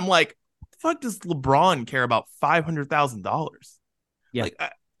 But I'm like, what the fuck does LeBron care about $500,000? Yeah. Like,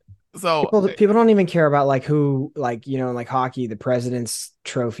 so people don't even care about like who, like, like hockey, the president's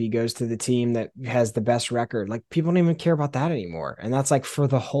trophy goes to the team that has the best record. Like, people don't even care about that anymore. And that's like for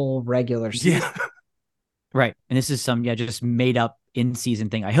the whole regular season. Yeah. Right. And this is some, just made up in-season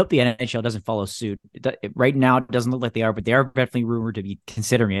thing. I hope the NHL doesn't follow suit. Right now, it doesn't look like they are, but they are definitely rumored to be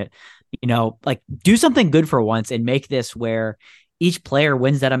considering it. Like, do something good for once and make this where each player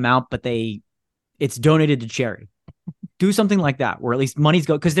wins that amount, but it's donated to charity. Do something like that, where at least money's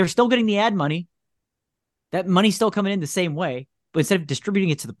go, because they're still getting the ad money. That money's still coming in the same way, but instead of distributing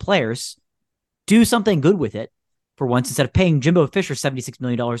it to the players, do something good with it for once, instead of paying Jimbo Fisher $76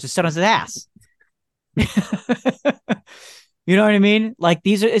 million to sit on his ass. You know what I mean? Like,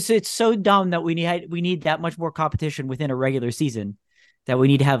 it's so dumb that we need that much more competition within a regular season, that we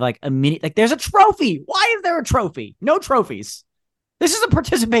need to have like a mini, like, there's a trophy. Why is there a trophy? No trophies. This is a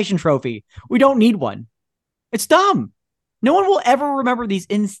participation trophy. We don't need one. It's dumb. No one will ever remember these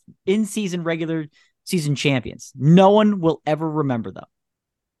in-season regular season champions. No one will ever remember them.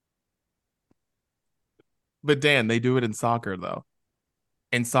 But Dan, they do it in soccer though.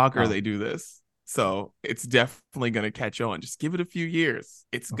 In soccer, they do this. So it's definitely going to catch on. Just give it a few years.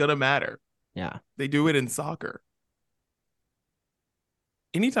 It's going to matter. Yeah. They do it in soccer.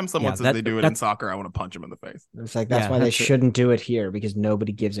 Anytime someone says they do it in soccer, I want to punch them in the face. It's like, that's why they shouldn't do it here, because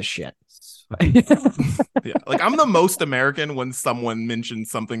nobody gives a shit. Yeah. Like, I'm the most American when someone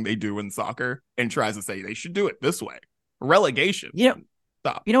mentions something they do in soccer and tries to say they should do it this way. Relegation.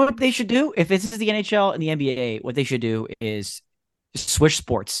 Stop. You know what they should do? If this is the NHL and the NBA, what they should do is switch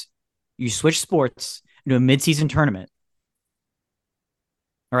sports. You switch sports into a mid-season tournament.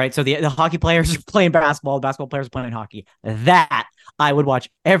 All right, so the hockey players are playing basketball, the basketball players are playing hockey. That I would watch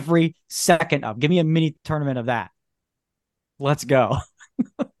every second of. Give me a mini tournament of that. Let's go.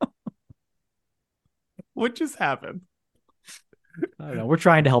 What just happened? I don't know. We're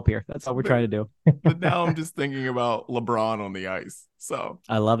trying to help here. That's all we're trying to do. But now I'm just thinking about LeBron on the ice. So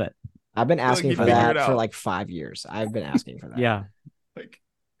I love it. I've been asking for that for like 5 years. I've been asking for that. Yeah. Like,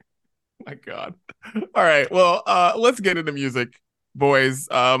 my God. All right. Well, let's get into music, boys.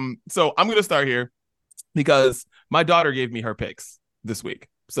 So I'm gonna start here because my daughter gave me her picks this week.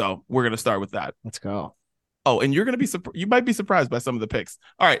 So we're gonna start with that. Let's go. Oh, and you're gonna be you might be surprised by some of the picks.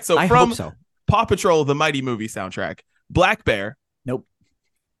 All right. So I from hope so. Paw Patrol, the Mighty Movie soundtrack, Black Bear. Nope.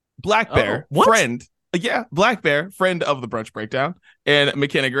 Black Bear, friend. Yeah, Black Bear, friend of the Brunch Breakdown, and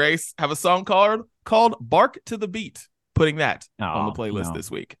McKenna Grace have a song called Bark to the Beat. Putting that on the playlist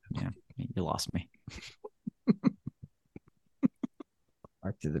this week. Yeah, you lost me.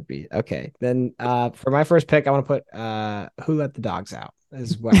 Bark to the Beat. Okay. Then for my first pick, I want to put Who Let the Dogs Out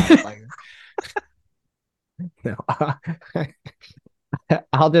as well. No.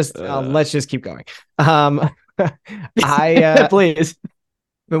 Let's just keep going. Please.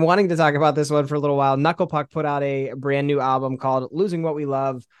 Been wanting to talk about this one for a little while. Knuckle Puck put out a brand new album called Losing What We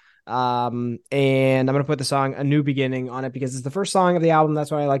Love. And I'm going to put the song A New Beginning on it because it's the first song of the album. That's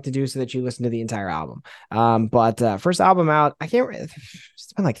what I like to do so that you listen to the entire album. But first album out,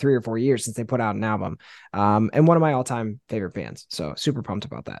 it's been like 3 or 4 years since they put out an album. And one of my all-time favorite bands. So super pumped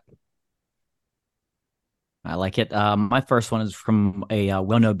about that. I like it. My first one is from a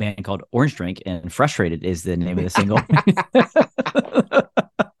well-known band called Orange Drink, and Frustrated is the name of the single.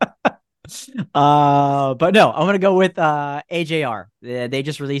 But no, I'm gonna go with AJR. They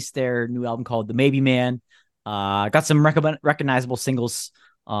just released their new album called The Maybe Man. Got some recognizable singles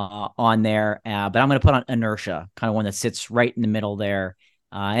on there, but I'm gonna put on Inertia, kind of one that sits right in the middle there.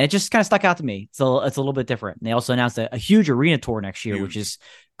 And it just kind of stuck out to me. It's a little bit different. And they also announced a huge arena tour next year, which is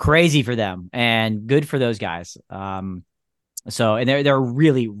crazy for them and good for those guys. So and they're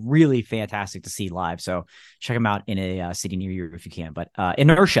really, really fantastic to see live. So check them out in a city near you if you can. But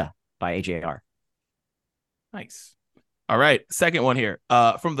Inertia by AJR. Nice. All right, second one here.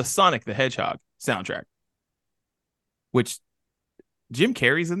 From the Sonic the Hedgehog soundtrack, which Jim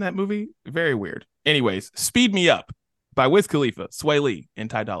Carrey's in that movie. Very weird. Anyways, Speed Me Up by Wiz Khalifa, Sway Lee, and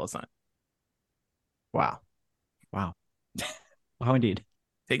Ty Dolla $ign. Wow. Wow, indeed.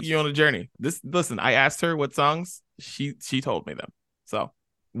 Taking you on a journey. Listen, I asked her what songs. She told me them. So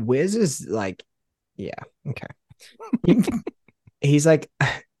Wiz is like, yeah, okay. He's like,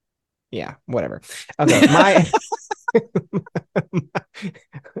 yeah, whatever. Okay,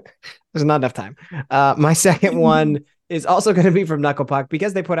 there's not enough time. My second one is also going to be from Knuckle Puck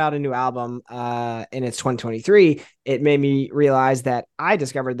because they put out a new album and it's 2023. It made me realize that I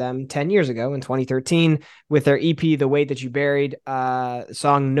discovered them 10 years ago in 2013 with their EP, The Weight That You Buried,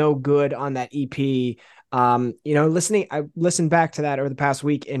 song No Good on that EP. I listened back to that over the past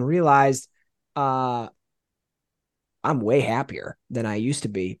week and realized I'm way happier than I used to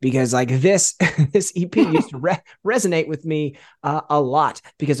be because like this EP used to resonate with me a lot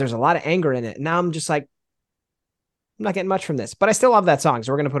because there's a lot of anger in it. Now I'm just like, I'm not getting much from this, but I still love that song.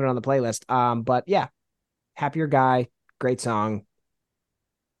 So we're going to put it on the playlist. But yeah, happier guy, great song.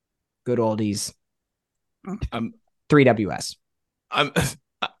 Good oldies. 3WS.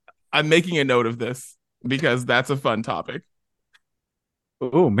 I'm making a note of this because that's a fun topic.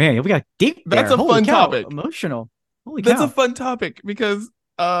 Oh man, we got deep there. That's a fun topic. Emotional. Holy That's cow. a fun topic because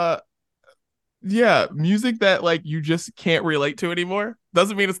yeah, music that like you just can't relate to anymore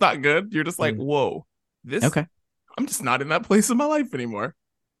doesn't mean it's not good. You're just like, whoa, this okay. I'm just not in that place in my life anymore.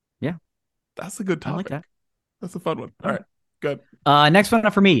 Yeah. That's a good topic. I like that. That's a fun one. All right. Good. Next one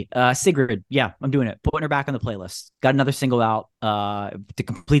up for me, Sigrid. Yeah, I'm doing it. Putting her back on the playlist. Got another single out to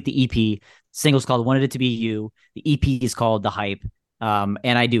complete the EP. Single's called Wanted It to Be You. The EP is called The Hype. And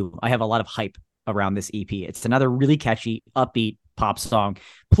I have a lot of hype around this EP. It's another really catchy, upbeat pop song.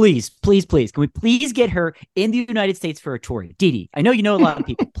 Please, please, please, can we please get her in the United States for a tour? Didi, I know you know a lot of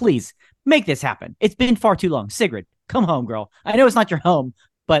people. Please make this happen. It's been far too long. Sigrid, come home, girl. I know it's not your home,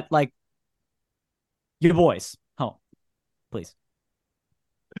 but like your boys home, please.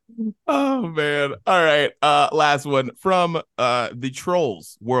 Oh man. All right. Last one from the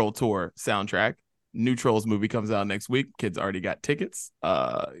Trolls World Tour soundtrack. New Trolls movie comes out next week. Kids already got tickets.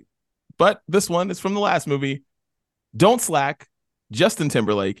 But this one is from the last movie. Don't Slack, Justin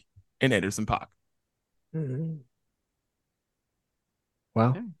Timberlake, and Anderson .Paak. Mm-hmm.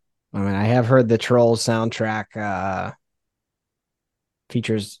 Well, I mean, I have heard the Trolls soundtrack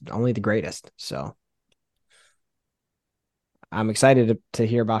features only the greatest, so I'm excited to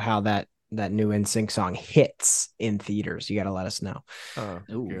hear about how that new NSYNC song hits in theaters. You got to let us know.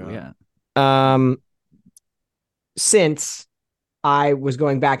 Yeah. Since I was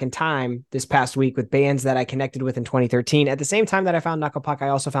going back in time this past week with bands that I connected with in 2013. At the same time that I found Knuckle Puck, I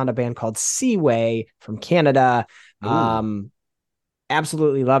also found a band called Seaway from Canada.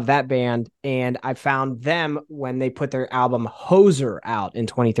 Absolutely love that band. And I found them when they put their album Hoser out in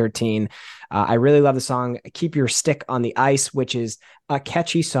 2013. I really love the song Keep Your Stick on the Ice, which is a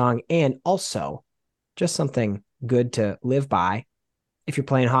catchy song and also just something good to live by if you're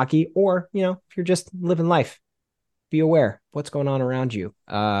playing hockey or, if you're just living life. Be aware of what's going on around you.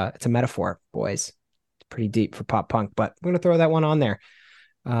 It's a metaphor, boys. It's pretty deep for pop punk, but we're going to throw that one on there.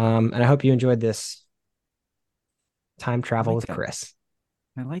 And I hope you enjoyed this time travel with Chris.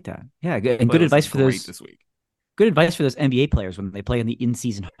 I like that. Yeah, good. And good advice for those this week. Good advice for those NBA players when they play in the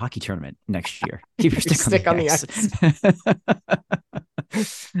in-season hockey tournament next year. Keep your stick on the ice.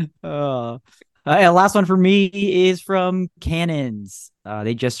 Last one for me is from Cannons.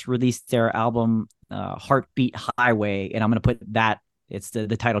 They just released their album Heartbeat Highway, and I'm going to put that. It's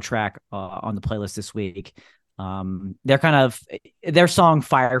the title track on the playlist this week. Their song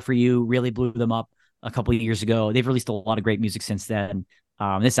Fire for You really blew them up a couple of years ago. They've released a lot of great music since then.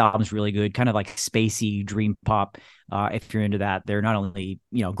 This album's really good, kind of like spacey dream pop. If you're into that, they're not only,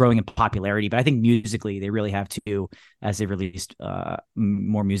 growing in popularity, but I think musically they really have too, as they've released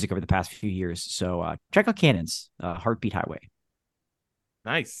more music over the past few years. So check out Cannons, Heartbeat Highway.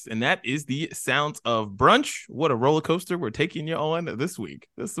 Nice. And that is the sounds of brunch. What a roller coaster we're taking you on this week.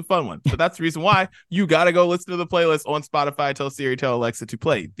 This is a fun one. But that's the reason why you got to go listen to the playlist on Spotify. Tell Siri, tell Alexa to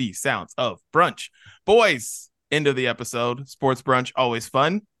play the sounds of brunch. Boys, end of the episode. Sports brunch, always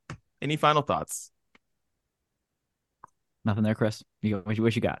fun. Any final thoughts? Nothing there, Chris.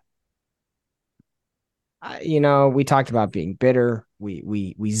 What you got? We talked about being bitter.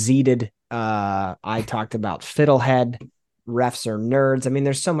 We zeeted. I talked about fiddlehead. Refs are nerds. I mean,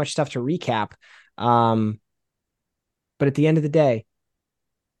 there's so much stuff to recap. But at the end of the day,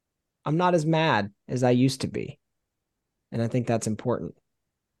 I'm not as mad as I used to be. And I think that's important.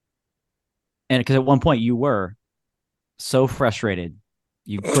 And because at one point you were so frustrated,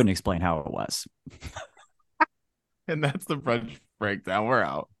 you couldn't explain how it was. And that's the brunch breakdown. We're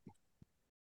out.